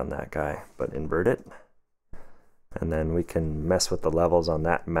mask on that guy, but invert it? And then we can mess with the levels on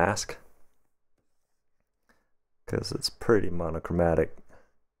that mask, because it's pretty monochromatic.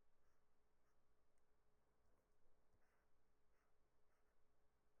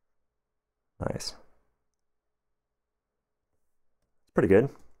 Nice. It's pretty good.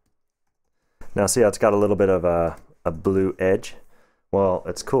 Now see how it's got a little bit of a blue edge? Well,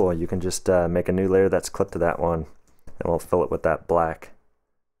 it's cool. You can just make a new layer that's clipped to that one, and we'll fill it with that black.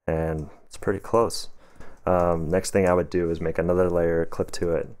 And it's pretty close. Next thing I would do is make another layer, clip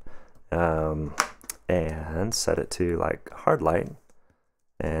to it, and set it to like hard light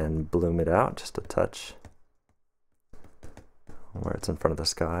and bloom it out just a touch where it's in front of the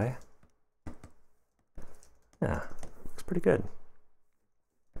sky. Yeah, looks pretty good.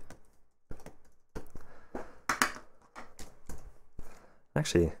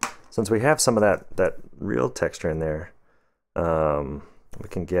 Actually, since we have some of that real texture in there, we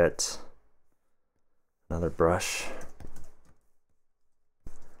can get another brush,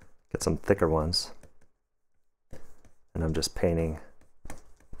 get some thicker ones, and I'm just painting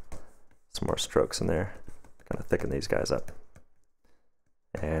some more strokes in there, kind of thicken these guys up.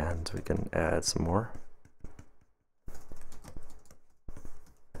 And we can add some more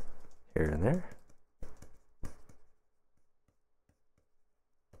here and there.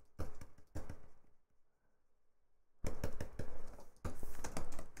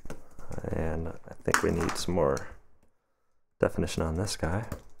 And I think we need some more definition on this guy.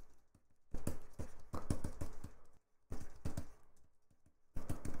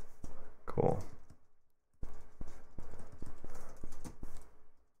 Cool.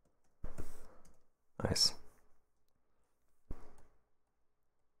 Nice.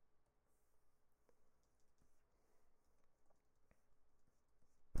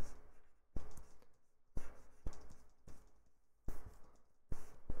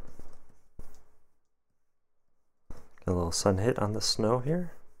 A little sun hit on the snow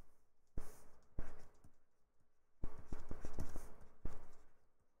here.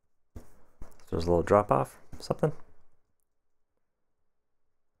 There's a little drop off, something.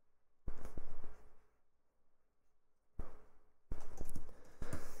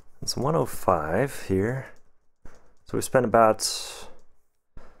 It's 105 here. So we spent about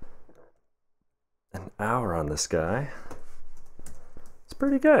an hour on this guy. It's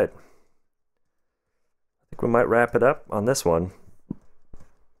pretty good. I think we might wrap it up on this one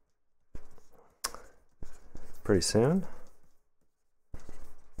pretty soon.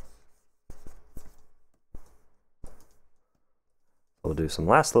 We'll do some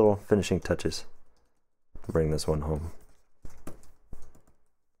last little finishing touches to bring this one home.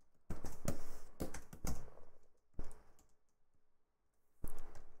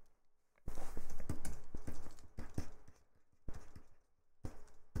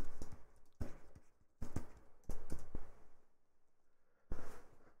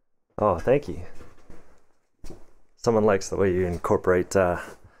 Oh, thank you. Someone likes the way you incorporate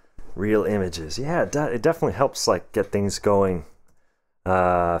real images. Yeah, it definitely helps like get things going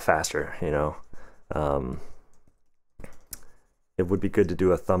it would be good to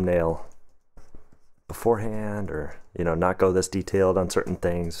do a thumbnail beforehand, or not go this detailed on certain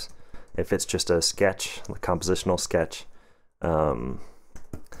things. If it's just a sketch, a compositional sketch, when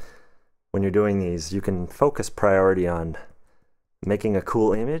you're doing these, you can focus priority on making a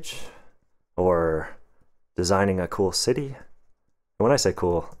cool image or designing a cool city. When I say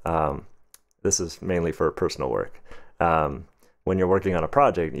cool, this is mainly for personal work. When you're working on a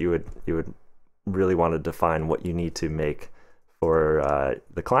project, you would really want to define what you need to make for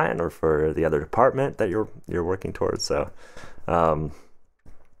the client or for the other department that you're working towards. So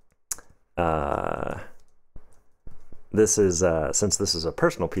this is since this is a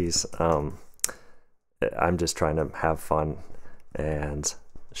personal piece, I'm just trying to have fun and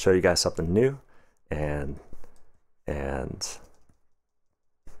show you guys something new, and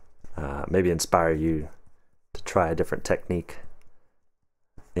maybe inspire you to try a different technique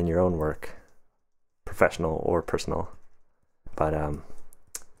in your own work, professional or personal. But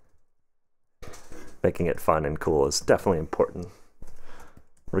making it fun and cool is definitely important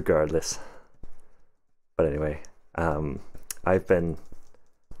regardless. But anyway, I'm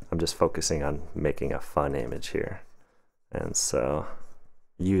just focusing on making a fun image here, and so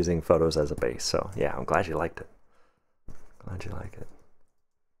using photos as a base. So yeah, I'm glad you liked it. Glad you like it.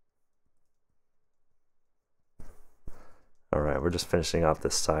 All right, we're just finishing off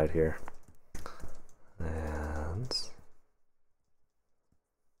this side here. And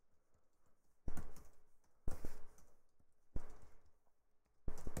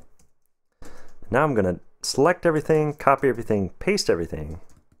now I'm gonna select everything, copy everything, paste everything.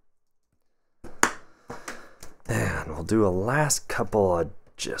 And we'll do a last couple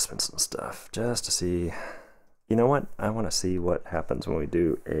adjustments and stuff just to see. You know what? I want to see what happens when we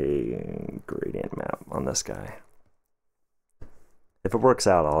do a gradient map on this guy. If it works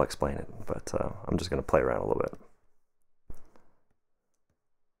out, I'll explain it, but I'm just going to play around a little bit.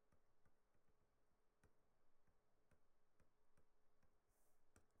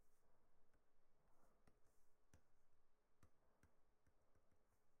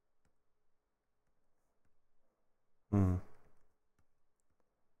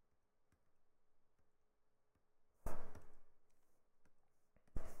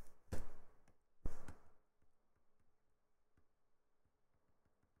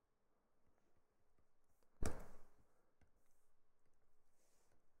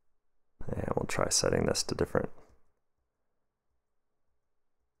 And we'll try setting this to different.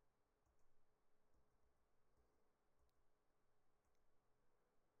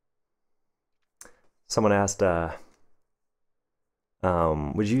 Someone asked, would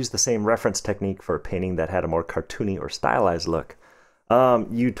you use the same reference technique for a painting that had a more cartoony or stylized look?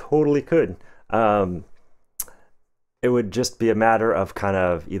 You totally could. It would just be a matter of kind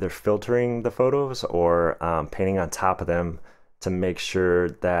of either filtering the photos or painting on top of them to make sure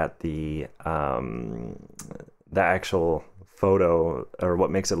that the actual photo, or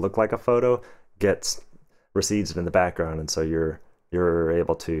what makes it look like a photo, recedes in the background, and so you're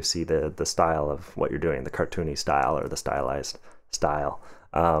able to see the style of what you're doing, the cartoony style or the stylized style.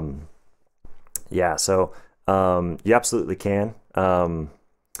 Yeah, so you absolutely can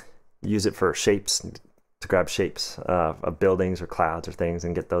use it for shapes, to grab shapes of buildings or clouds or things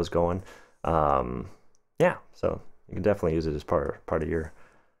and get those going. Yeah, so you can definitely use it as part of your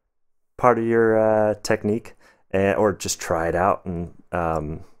technique, or just try it out and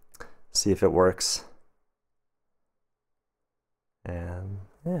see if it works. And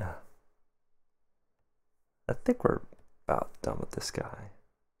yeah, I think we're about done with this guy.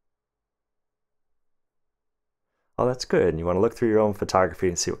 Oh, that's good. You want to look through your own photography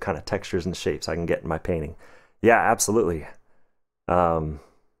and see what kind of textures and shapes I can get in my painting. Yeah, absolutely. We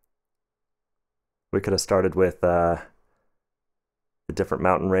could have started with a different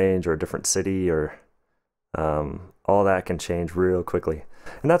mountain range or a different city, or all that can change real quickly.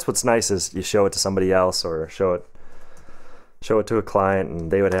 And that's what's nice, is you show it to somebody else or show it to a client,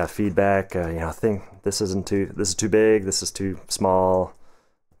 and they would have feedback. Think this is too big, this is too small,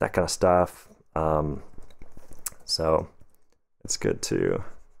 that kind of stuff. So it's good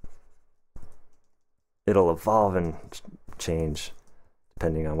it'll evolve and change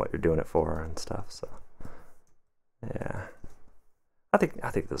depending on what you're doing it for and stuff. So yeah, I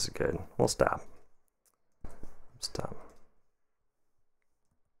think this is good. We'll stop.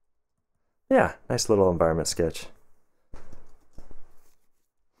 Yeah, nice little environment sketch.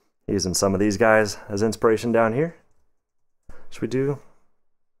 Using some of these guys as inspiration down here. Should we do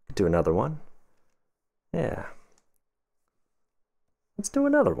another one? Yeah. Let's do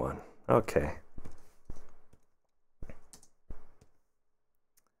another one. Okay.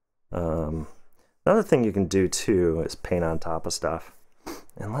 Another thing you can do too is paint on top of stuff.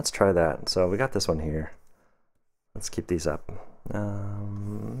 And let's try that. So we got this one here. Let's keep these up. Yeah,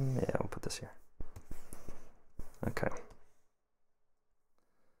 we'll put this here. Okay.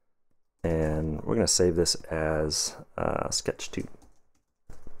 And we're going to save this as sketch 2.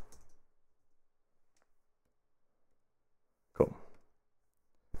 Cool.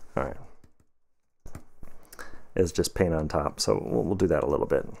 All right. It's just paint on top, so we'll do that a little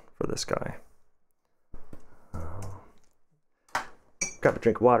bit for this guy. Grab a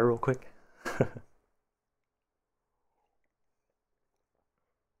drink of water real quick.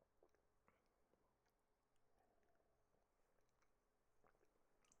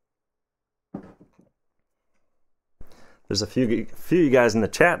 There's a few of you guys in the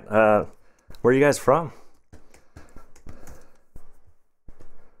chat. Where are you guys from?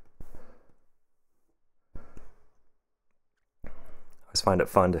 I always find it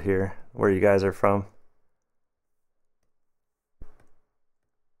fun to hear where you guys are from.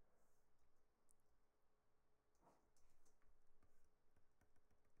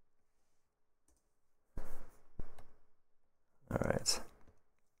 All right.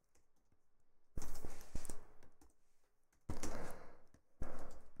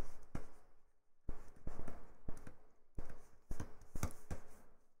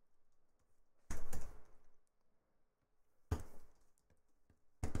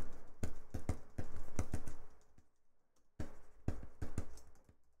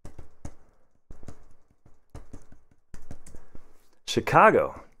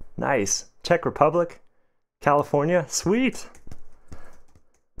 Chicago, nice. Czech Republic, California, sweet.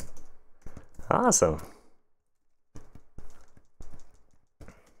 Awesome.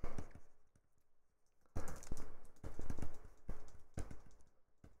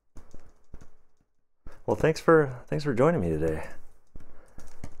 Well, thanks for joining me today.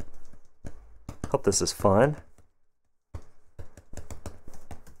 Hope this is fun.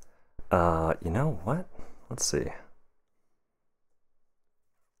 You know what? Let's see.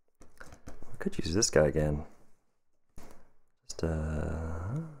 Could use this guy again. Just ooh,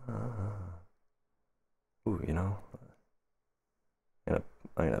 you know, I'm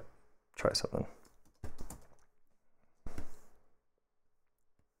gonna try something.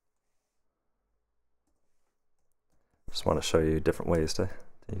 Just want to show you different ways to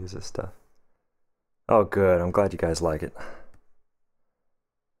use this stuff. Oh, good. I'm glad you guys like it.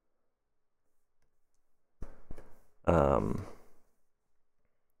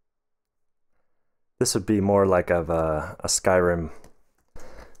 This would be more like of a Skyrim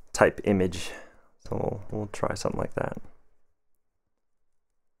type image, so we'll try something like that.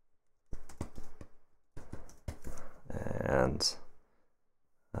 And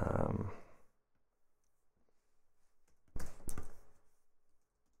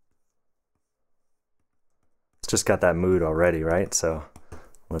it's just got that mood already, right? So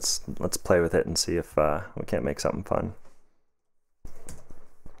let's play with it and see if we can't make something fun.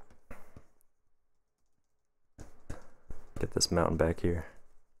 Get this mountain back here.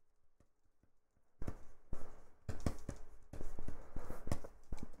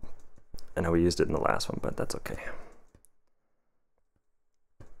 I know we used it in the last one, but that's okay.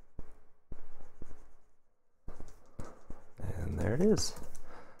 And there it is.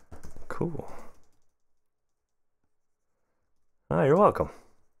 Cool. Oh, you're welcome.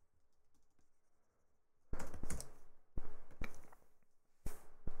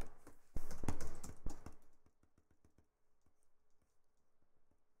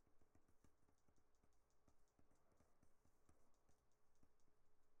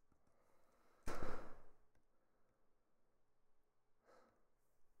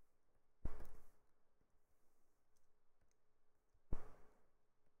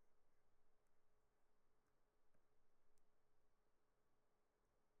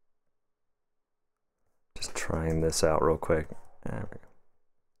 Just trying this out real quick. There we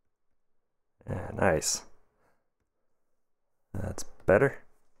go. Yeah, nice. That's better.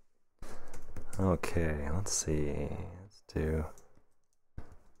 Okay, let's see. Let's do.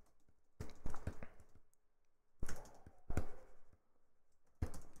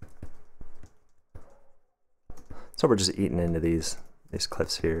 So we're just eating into these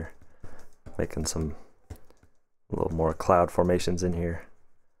cliffs here, making some a little more cloud formations in here.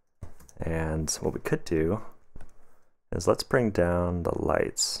 And what we could do is let's bring down the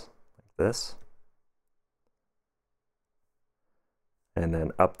lights like this, and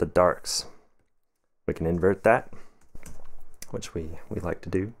then up the darks. We can invert that, which we like to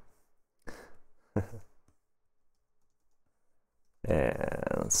do. And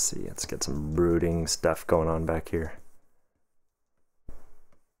let's see, let's get some brooding stuff going on back here.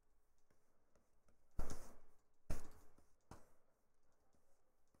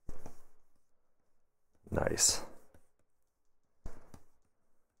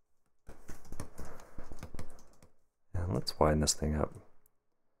 let's widen this thing up.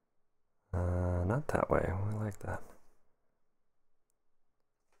 Not that way. I like that.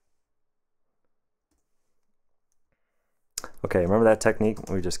 Okay, remember that technique?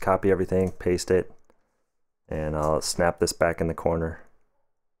 We just copy everything, paste it, and I'll snap this back in the corner.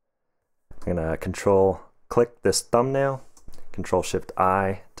 I'm gonna click this thumbnail,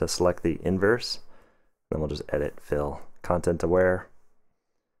 Control-Shift-I to select the inverse. Then we'll just edit, fill, content aware,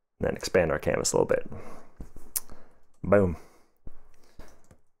 and then expand our canvas a little bit. Boom.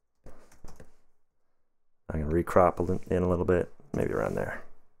 I'm gonna recrop in a little bit, maybe around there.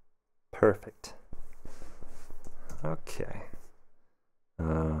 Perfect. Okay.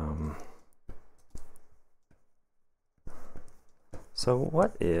 So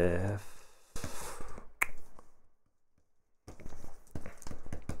what if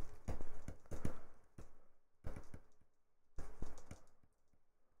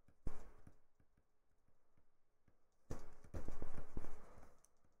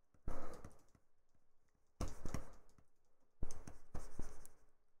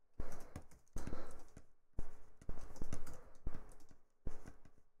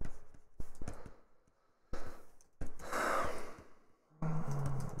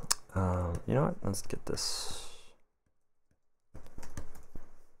you know what? Let's get this.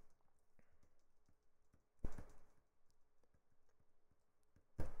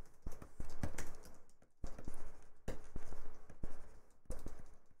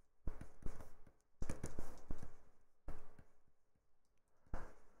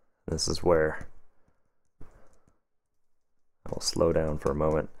 This is where I'll slow down for a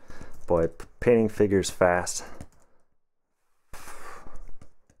moment. Boy, painting figures fast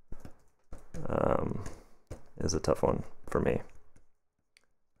is a tough one for me.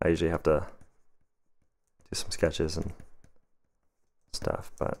 I usually have to do some sketches and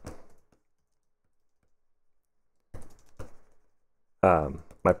stuff, but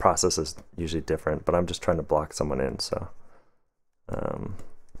my process is usually different, but I'm just trying to block someone in, so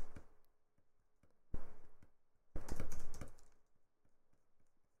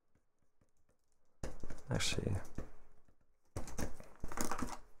actually,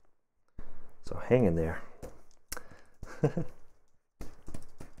 so hang in there. I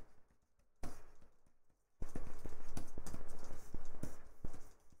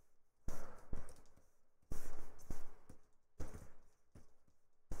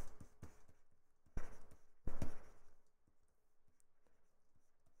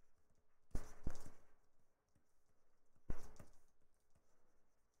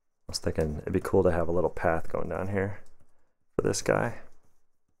was thinking it'd be cool to have a little path going down here for this guy.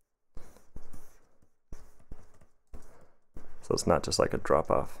 So it's not just like a drop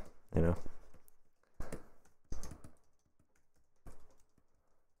off, you know?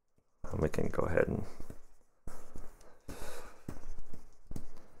 And we can go ahead and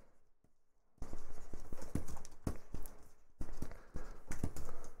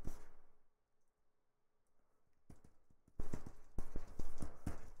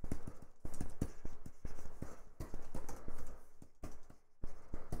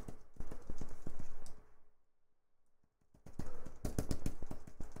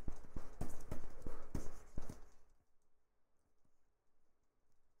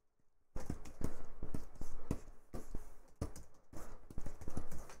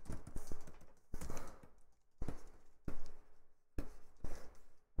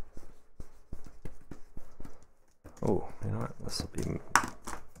oh, you know what? This will be.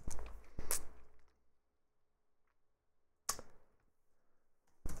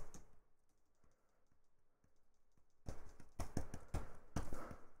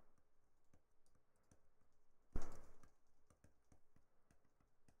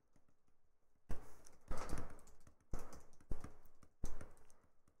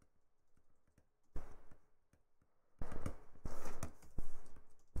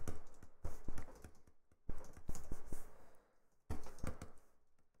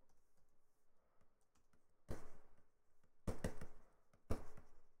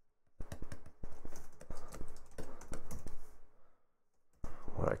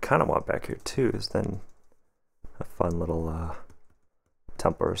 What I kind of want back here too is then a fun little a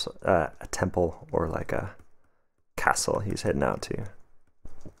temple or like a castle he's heading out to.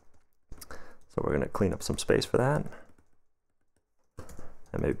 So we're gonna clean up some space for that,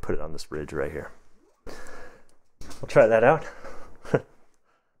 and maybe put it on this ridge right here. We'll try that out.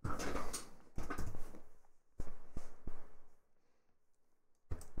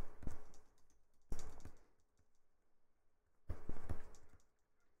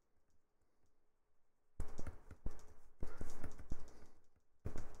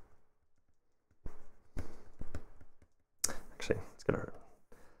 actually, let's get our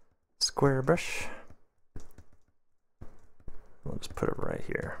square brush. We'll just put it right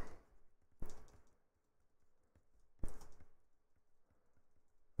here.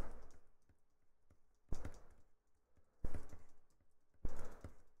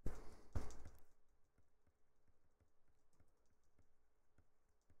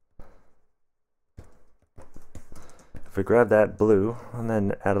 If we grab that blue and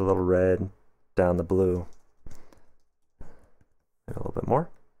then add a little red down the blue, maybe a little bit more,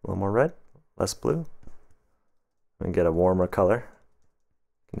 a little more red, less blue, and get a warmer color,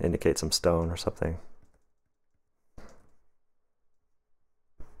 can indicate some stone or something.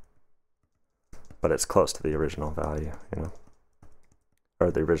 But it's close to the original value, you know,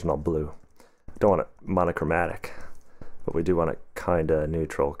 or the original blue. Don't want it monochromatic, but we do want it kind of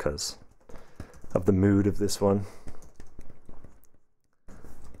neutral because of the mood of this one.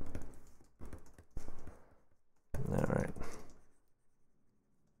 All right.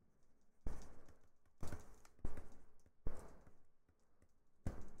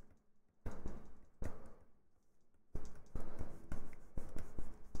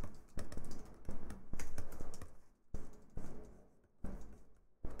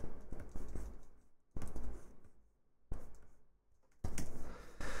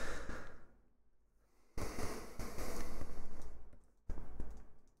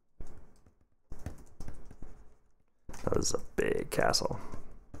 That was a big castle.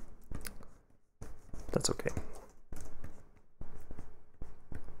 That's okay.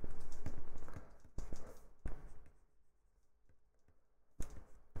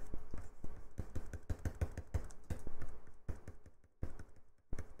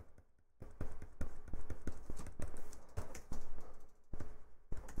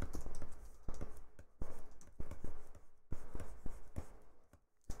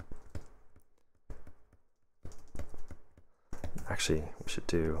 Actually, we should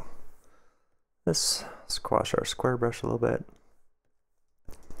do this, squash our square brush a little bit.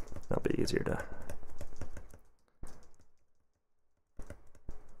 That'll be easier to.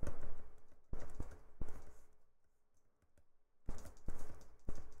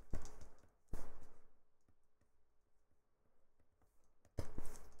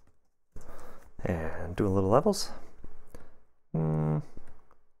 And do a little levels. There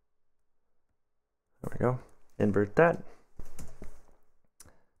we go. Invert that.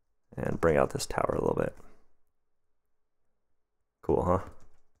 And bring out this tower a little bit. Cool,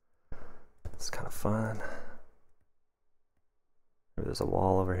 huh? It's kind of fun. Maybe there's a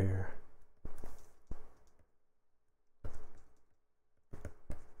wall over here.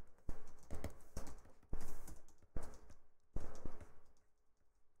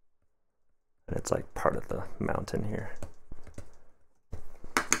 And it's like part of the mountain here.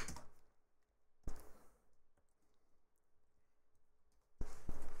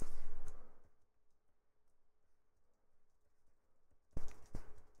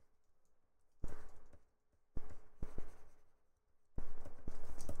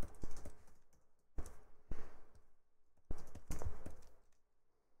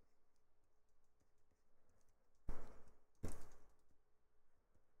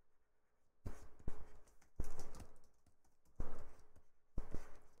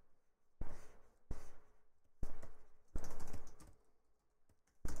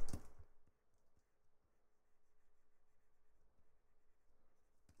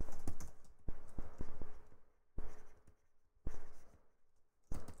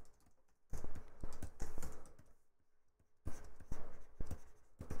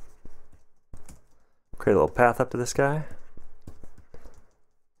 Create a little path up to this guy.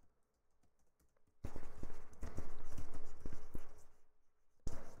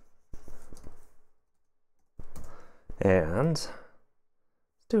 And let's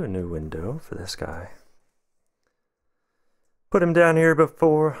do a new window for this guy. Put him down here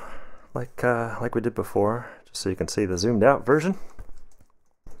before, like we did before, just so you can see the zoomed out version.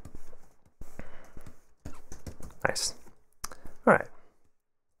 Nice. All right.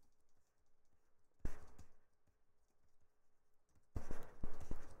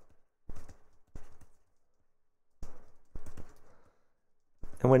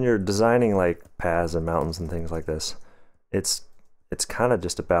 And when you're designing like paths and mountains and things like this, it's kind of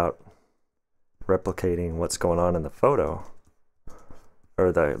just about replicating what's going on in the photo,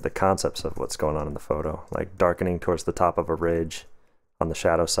 or the concepts of what's going on in the photo, like darkening towards the top of a ridge on the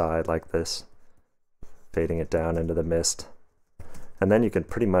shadow side like this, fading it down into the mist. And then you can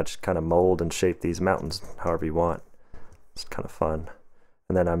pretty much kind of mold and shape these mountains however you want. It's kind of fun.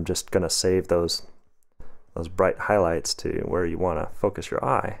 And then I'm just gonna save those bright highlights to where you want to focus your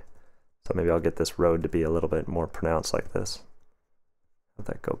eye. So maybe I'll get this road to be a little bit more pronounced like this. let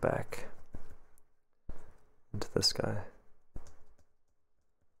that go back into this guy.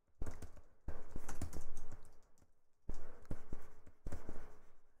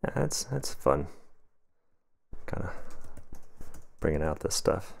 Yeah, that's fun. Kind of bringing out this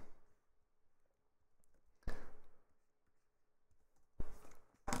stuff.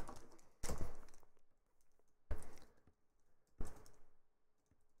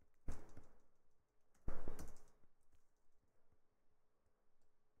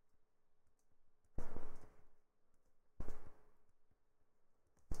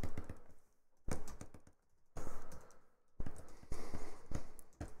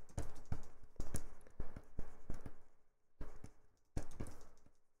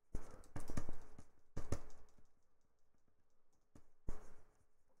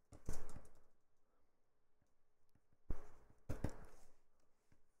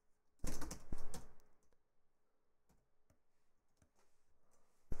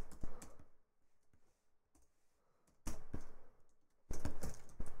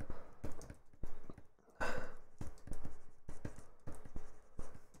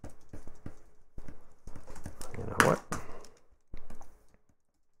 You know what?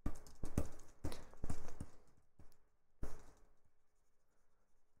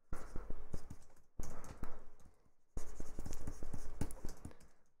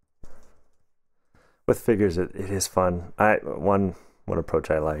 With figures, it is fun. One approach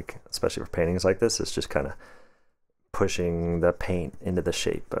I like, especially for paintings like this, is just kind of pushing the paint into the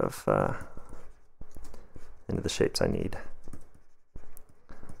shape of into the shapes I need.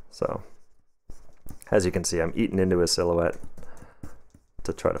 So as you can see, I'm eating into a silhouette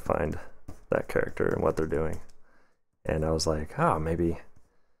to try to find that character and what they're doing. And I was like, oh, maybe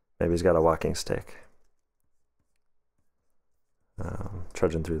he's got a walking stick.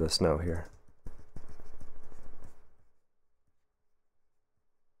 Trudging through the snow here.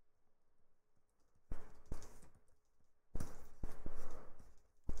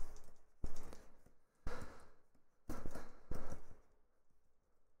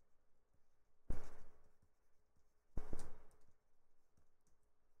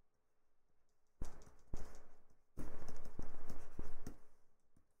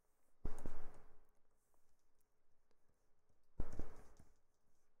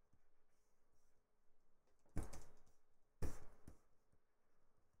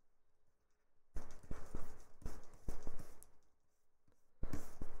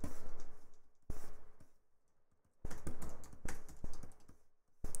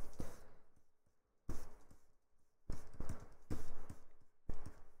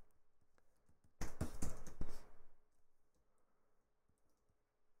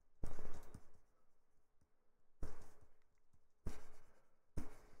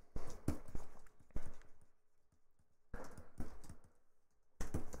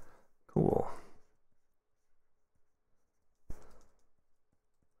 Cool.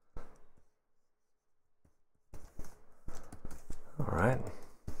 All right.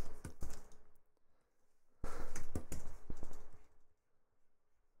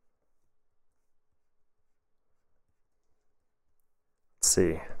 Let's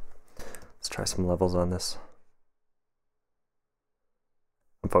see. Let's try some levels on this.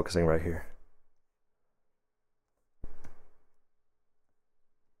 I'm focusing right here.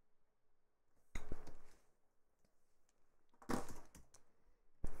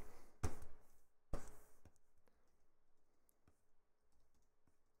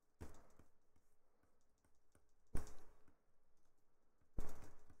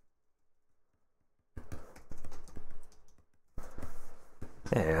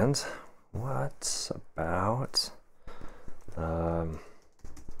 And what about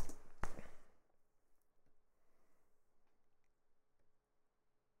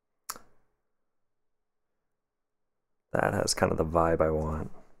that has kind of the vibe I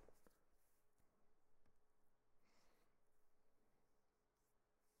want.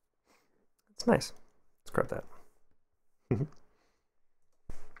 It's nice. Let's grab that.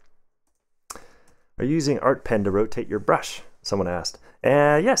 Are you using art pen to rotate your brush? Someone asked.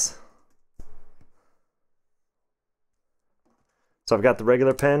 Yes. So I've got the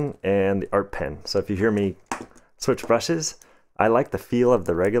regular pen and the art pen. So if you hear me switch brushes, I like the feel of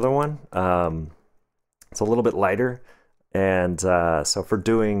the regular one. It's a little bit lighter, and so for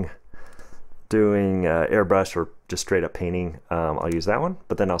doing airbrush or just straight up painting, I'll use that one.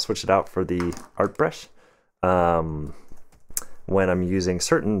 But then I'll switch it out for the art brush. When I'm using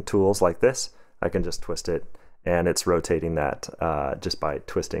certain tools like this, I can just twist it, and it's rotating that just by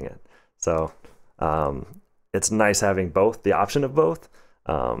twisting it. So it's nice having both, the option of both.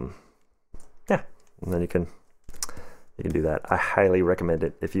 Yeah, and then you can you can do that. I highly recommend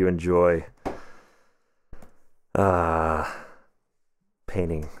it if you enjoy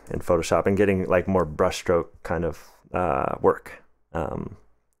painting in Photoshop and getting like more brushstroke kind of work. So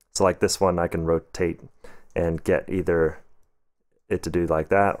like this one, I can rotate and get either it to do like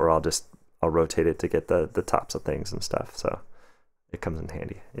that, or I'll rotate it to get the tops of things and stuff. So it comes in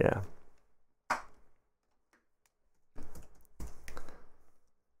handy. Yeah.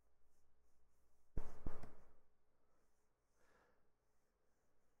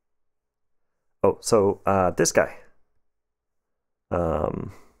 Oh, so this guy.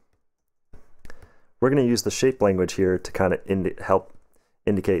 We're going to use the shape language here to kind of help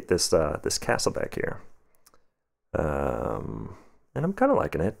indicate this this castle back here. And I'm kind of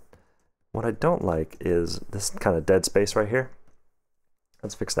liking it. What I don't like is this kind of dead space right here.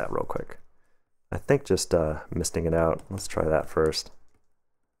 Let's fix that real quick. I think just misting it out. Let's try that first.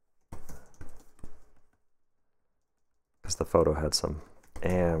 Because the photo had some.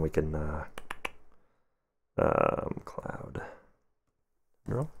 And we can cloud.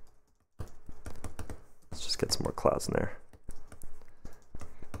 No? Let's just get some more clouds in there.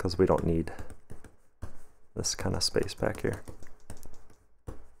 Because we don't need this kind of space back here.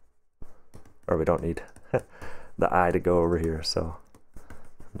 Or we don't need the eye to go over here, so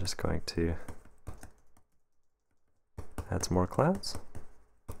I'm just going to add some more clouds.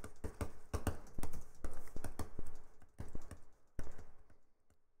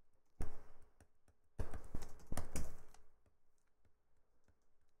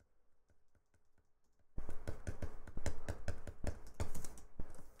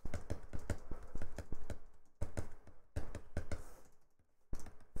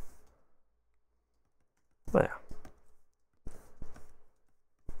 There.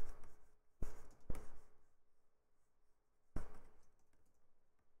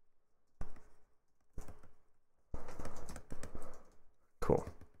 Cool.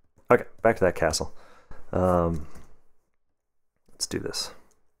 Okay, back to that castle. Let's do this.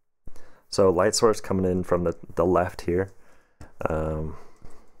 So light source coming in from the left here.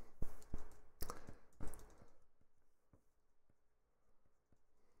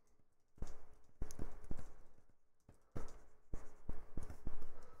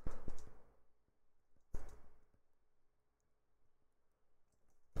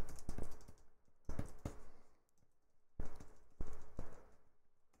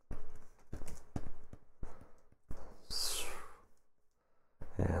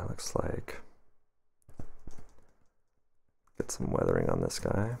 Yeah, looks like get some weathering on this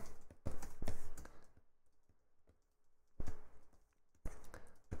guy.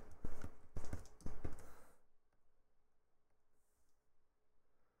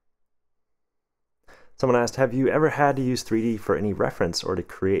 Someone asked, have you ever had to use 3D for any reference or to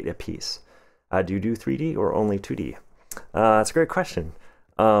create a piece? Do you do 3D or only 2D? That's a great question.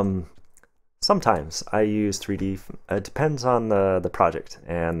 Sometimes I use 3D. It depends on the project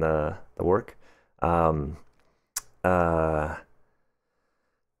and the work. I'll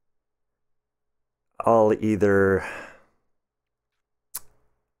either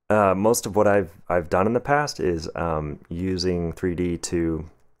most of what I've done in the past is using 3D to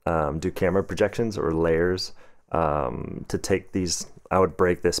do camera projections or layers to take these. I would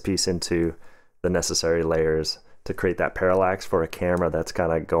break this piece into the necessary layers to create that parallax for a camera that's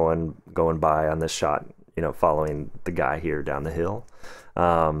kind of going by on this shot, you know, following the guy here down the hill,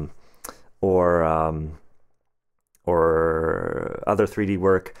 or other 3D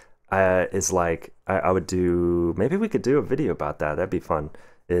work is like I would do. Maybe we could do a video about that. That'd be fun.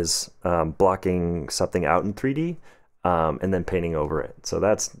 Is blocking something out in 3D and then painting over it. So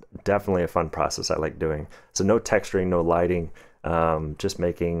that's definitely a fun process I like doing. So no texturing, no lighting, just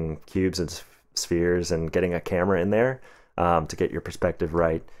making cubes and spheres and getting a camera in there to get your perspective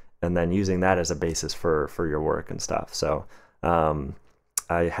right, and then using that as a basis for your work and stuff. So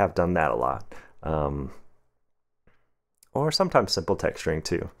I have done that a lot, or sometimes simple texturing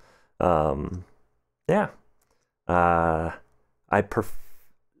too. Yeah,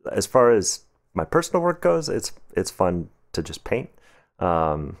 as far as my personal work goes, it's fun to just paint,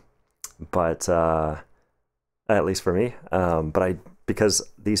 but at least for me, but because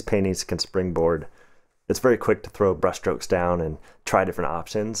these paintings can springboard, it's very quick to throw brushstrokes down and try different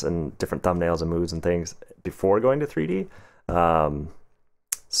options and different thumbnails and moods and things before going to 3D.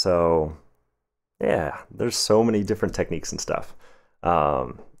 So yeah, there's so many different techniques and stuff.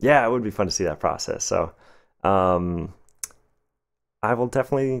 Yeah, it would be fun to see that process. So I will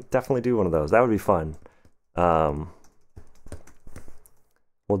definitely do one of those. That would be fun. We'll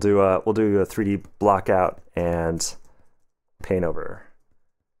do a 3D block out and paint over.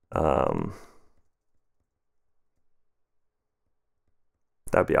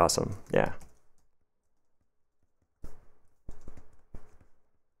 That'd be awesome. Yeah.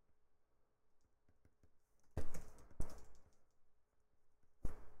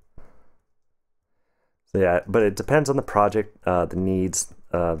 So yeah, but it depends on the project, the needs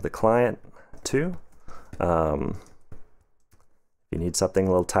of the client too. If you need something a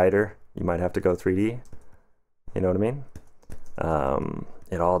little tighter, you might have to go 3D. You know what I mean?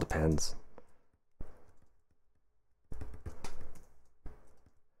 It all depends.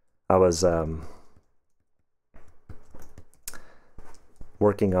 I was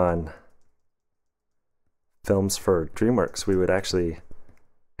working on films for DreamWorks. We would actually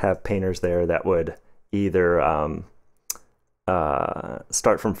have painters there that would either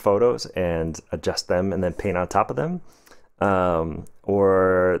start from photos and adjust them and then paint on top of them,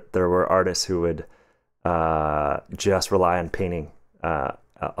 or there were artists who would just rely on painting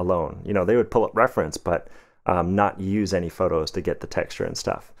alone. You know, they would pull up reference, but not use any photos to get the texture and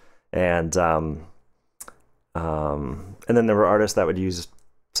stuff. And then there were artists that would use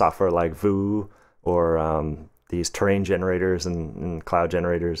software like Voo or these terrain generators and cloud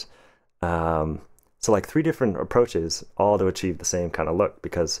generators. So like 3 different approaches, all to achieve the same kind of look,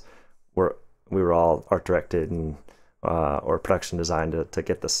 because we were all art directed and or production designed to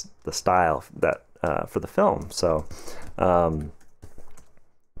get the style that for the film. So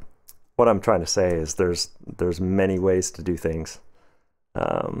what I'm trying to say is there's many ways to do things,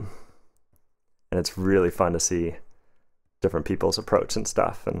 and it's really fun to see different people's approach and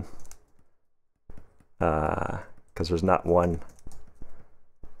stuff, and because there's not one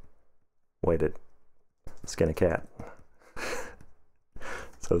way to skin a cat,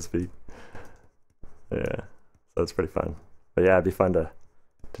 so to speak. Yeah, so it's pretty fun. But yeah, it'd be fun to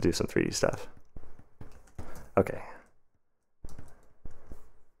do some 3D stuff. Okay.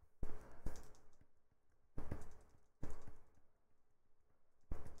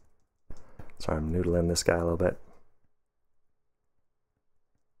 Sorry, I'm noodling this guy a little bit.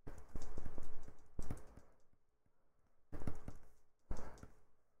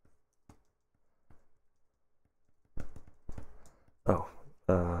 Oh,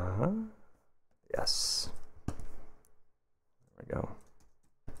 yes. There we go.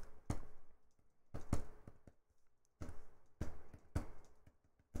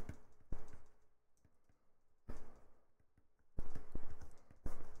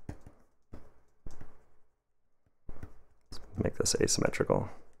 Let's make this asymmetrical.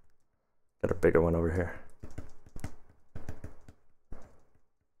 Got a bigger one over here.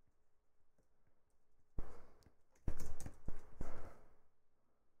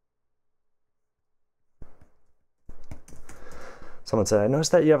 Someone said, I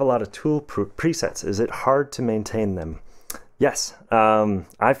noticed that you have a lot of tool presets. Is it hard to maintain them? Yes.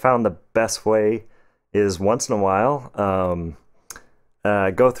 I found the best way is once in a while,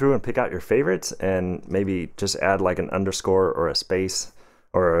 go through and pick out your favorites and maybe just add like an underscore or a space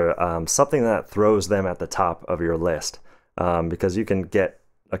or something that throws them at the top of your list, because you can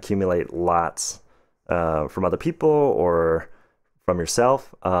accumulate lots from other people or from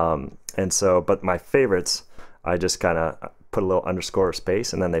yourself. And so, but my favorites, I just kind of put a little underscore or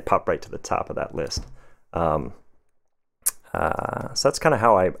space, and then they pop right to the top of that list. So that's kind of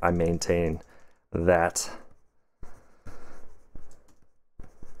how I maintain that.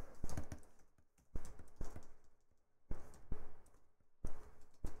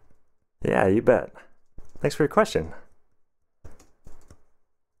 Yeah, you bet. Thanks for your question.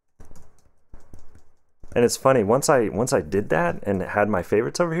 And it's funny, once I did that and had my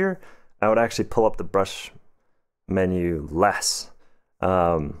favorites over here, I would actually pull up the brush menu less.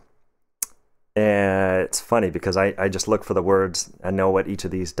 And it's funny because I just look for the words. I know what each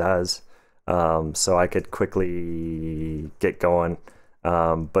of these does, so I could quickly get going.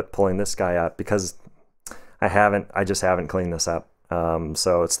 But pulling this guy up, because I just haven't cleaned this up.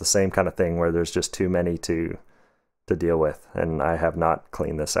 So it's the same kind of thing where there's just too many to deal with, and I have not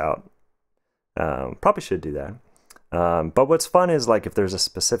cleaned this out. Probably should do that. But what's fun is like if there's a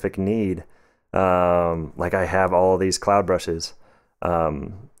specific need, like I have all these cloud brushes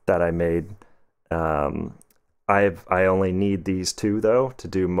that I made. I only need these 2 though to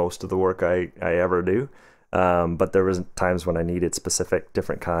do most of the work I ever do. But there was times when I needed specific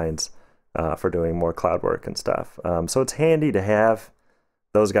different kinds for doing more cloud work and stuff. So it's handy to have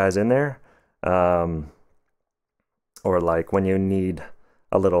those guys in there. Or like when you need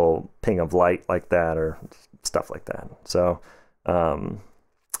a little ping of light like that or stuff like that. So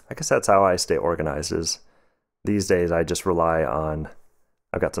I guess that's how I stay organized. Is these days I just rely on,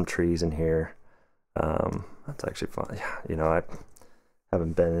 I've got some trees in here. That's actually fun. Yeah, you know, I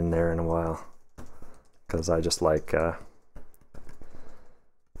haven't been in there in a while because I just like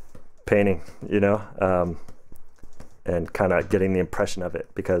painting, you know, and kind of getting the impression of it,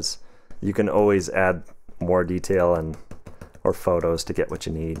 because you can always add more detail and or photos to get what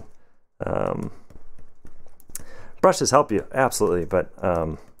you need. Brushes help you, absolutely, but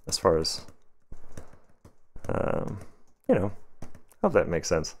as far as you know, I hope that makes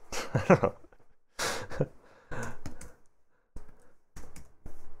sense. I don't know.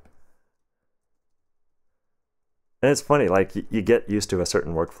 And it's funny, like you get used to a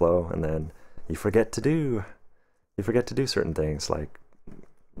certain workflow, and then you forget to do certain things, like,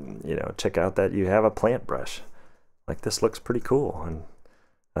 you know, check out that you have a plant brush. Like, this looks pretty cool, and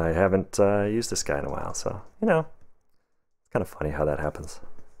I haven't used this guy in a while, so, you know, it's kind of funny how that happens.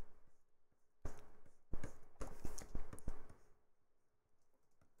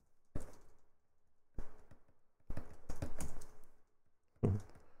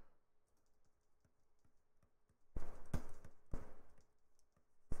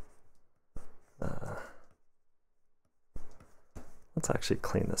 Let's actually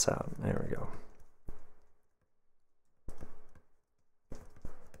clean this out. There we go.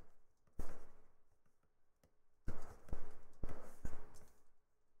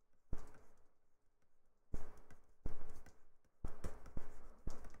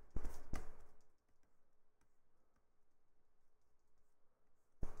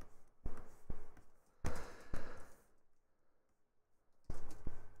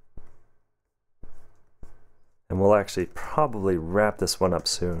 And we'll actually probably wrap this one up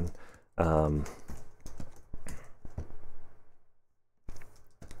soon.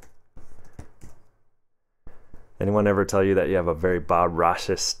 Anyone ever tell you that you have a very Bob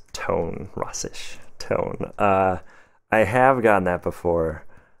Rossish tone? I have gotten that before.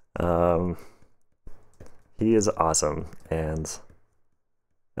 He is awesome, and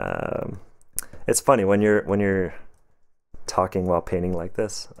it's funny when you're talking while painting like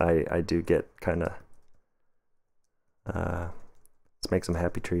this. I do get kind of let's make some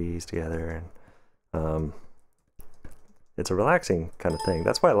happy trees together, and it's a relaxing kind of thing.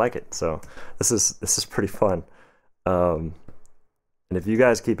 That's why I like it. So this is pretty fun. And if you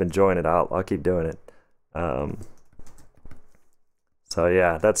guys keep enjoying it, I'll keep doing it. So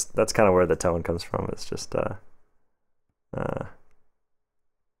yeah, that's kind of where the tone comes from. It's just I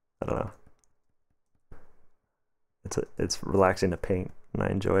don't know. It's relaxing to paint, and I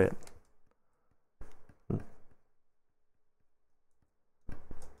enjoy it.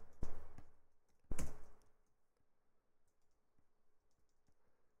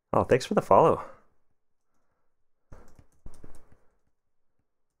 Oh, thanks for the follow.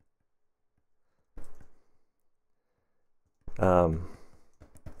 And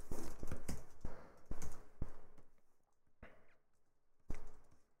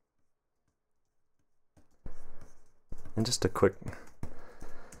just a quick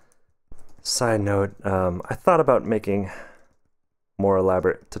side note, I thought about making more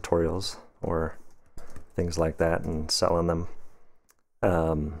elaborate tutorials or things like that and selling them.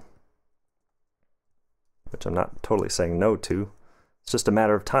 Which I'm not totally saying no to. It's just a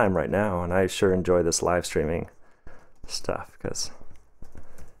matter of time right now, and I sure enjoy this live streaming stuff because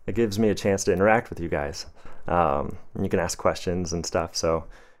it gives me a chance to interact with you guys. And you can ask questions and stuff. So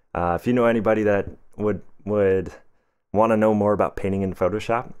if you know anybody that would want to know more about painting in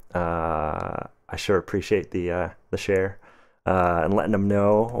Photoshop, I sure appreciate the share and letting them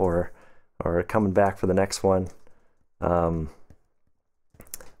know, or coming back for the next one.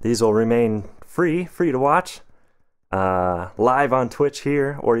 These will remain free to watch live on Twitch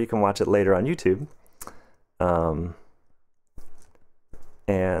here, or you can watch it later on YouTube. And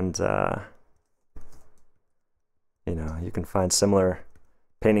you know, you can find similar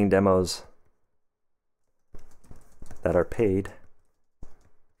painting demos that are paid,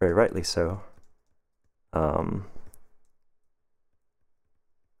 very rightly so, by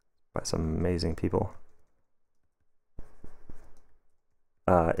some amazing people.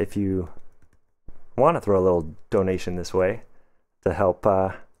 If you want to throw a little donation this way to help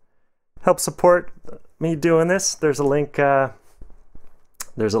support me doing this, there's a link.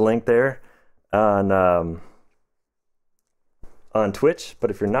 There's a link there on Twitch.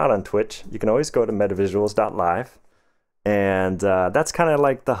 But if you're not on Twitch, you can always go to metavisuals.live, and that's kind of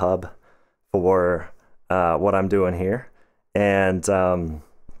like the hub for what I'm doing here. And oh,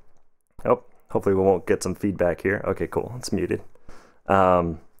 hopefully we won't get some feedback here. Okay, cool. It's muted.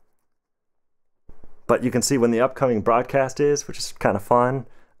 But you can see when the upcoming broadcast is, which is kind of fun.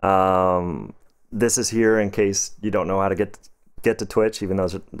 This is here in case you don't know how to get to Twitch, even though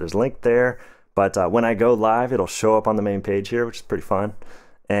there's a link there. But when I go live, it'll show up on the main page here, which is pretty fun.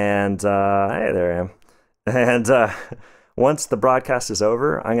 And hey, there I am. And once the broadcast is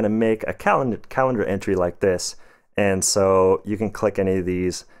over, I'm going to make a calendar entry like this. And so you can click any of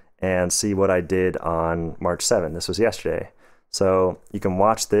these and see what I did on March 7th. This was yesterday. So you can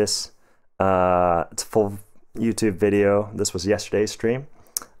watch this. It's a full YouTube video. This was yesterday's stream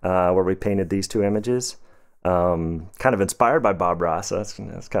where we painted these two images. Kind of inspired by Bob Ross. So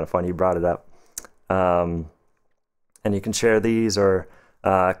that's kind of funny you brought it up. And you can share these or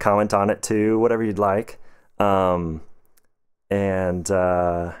comment on it too, whatever you'd like.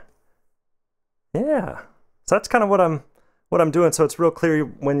 Yeah, so that's kind of what I'm doing. So it's real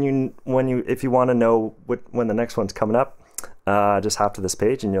clear if you want to know when the next one's coming up, just hop to this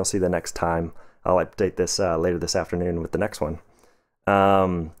page and you'll see the next time. I'll update this later this afternoon with the next one.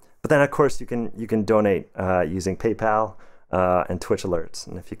 But then of course you can donate using PayPal and Twitch alerts.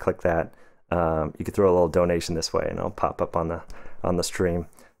 And if you click that, you can throw a little donation this way and it'll pop up on the stream.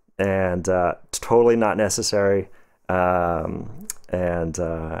 And totally not necessary. But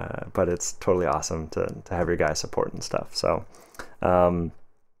it's totally awesome to have your guys support and stuff. So I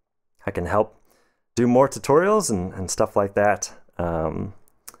can help do more tutorials and stuff like that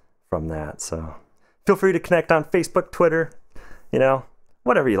from that. So feel free to connect on Facebook, Twitter,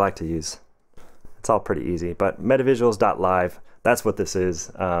 whatever you like to use. It's all pretty easy. But metavisuals.live, that's what this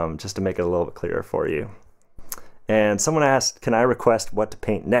is, just to make it a little bit clearer for you. And someone asked, can I request what to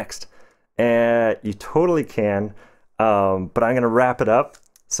paint next? And you totally can. But I'm going to wrap it up.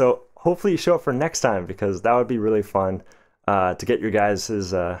 So hopefully you show up for next time, because that would be really fun to get your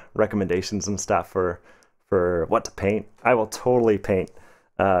guys' recommendations and stuff for what to paint. I will totally paint.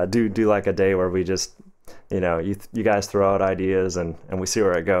 Do like a day where we just, you guys throw out ideas and we see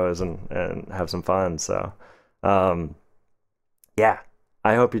where it goes and have some fun. So yeah,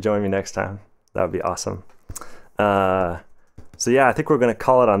 I hope you join me next time. That would be awesome. So yeah, I think we're going to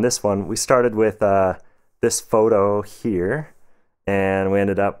call it on this one. We started with this photo here, and we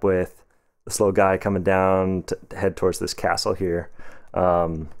ended up with this little guy coming down to head towards this castle here.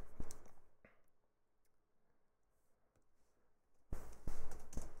 So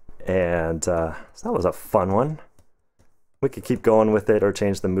that was a fun one. We could keep going with it or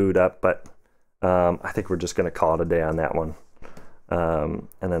change the mood up, but I think we're just going to call it a day on that one. And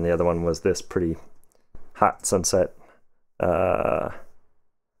then the other one was this pretty hot sunset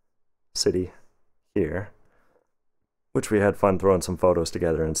city here, which we had fun throwing some photos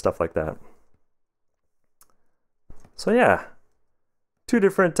together and stuff like that. So yeah, two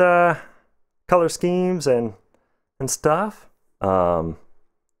different color schemes and stuff. Yeah.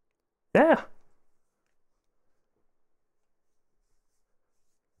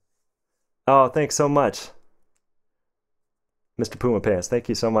 Oh, thanks so much, Mr. Puma Pants. Thank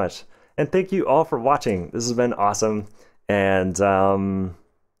you so much. And thank you all for watching. This has been awesome. And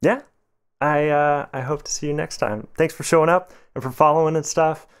yeah, I hope to see you next time. Thanks for showing up and for following and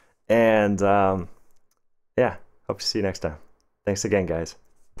stuff. And yeah, hope to see you next time. Thanks again, guys.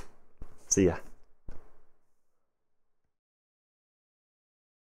 See ya.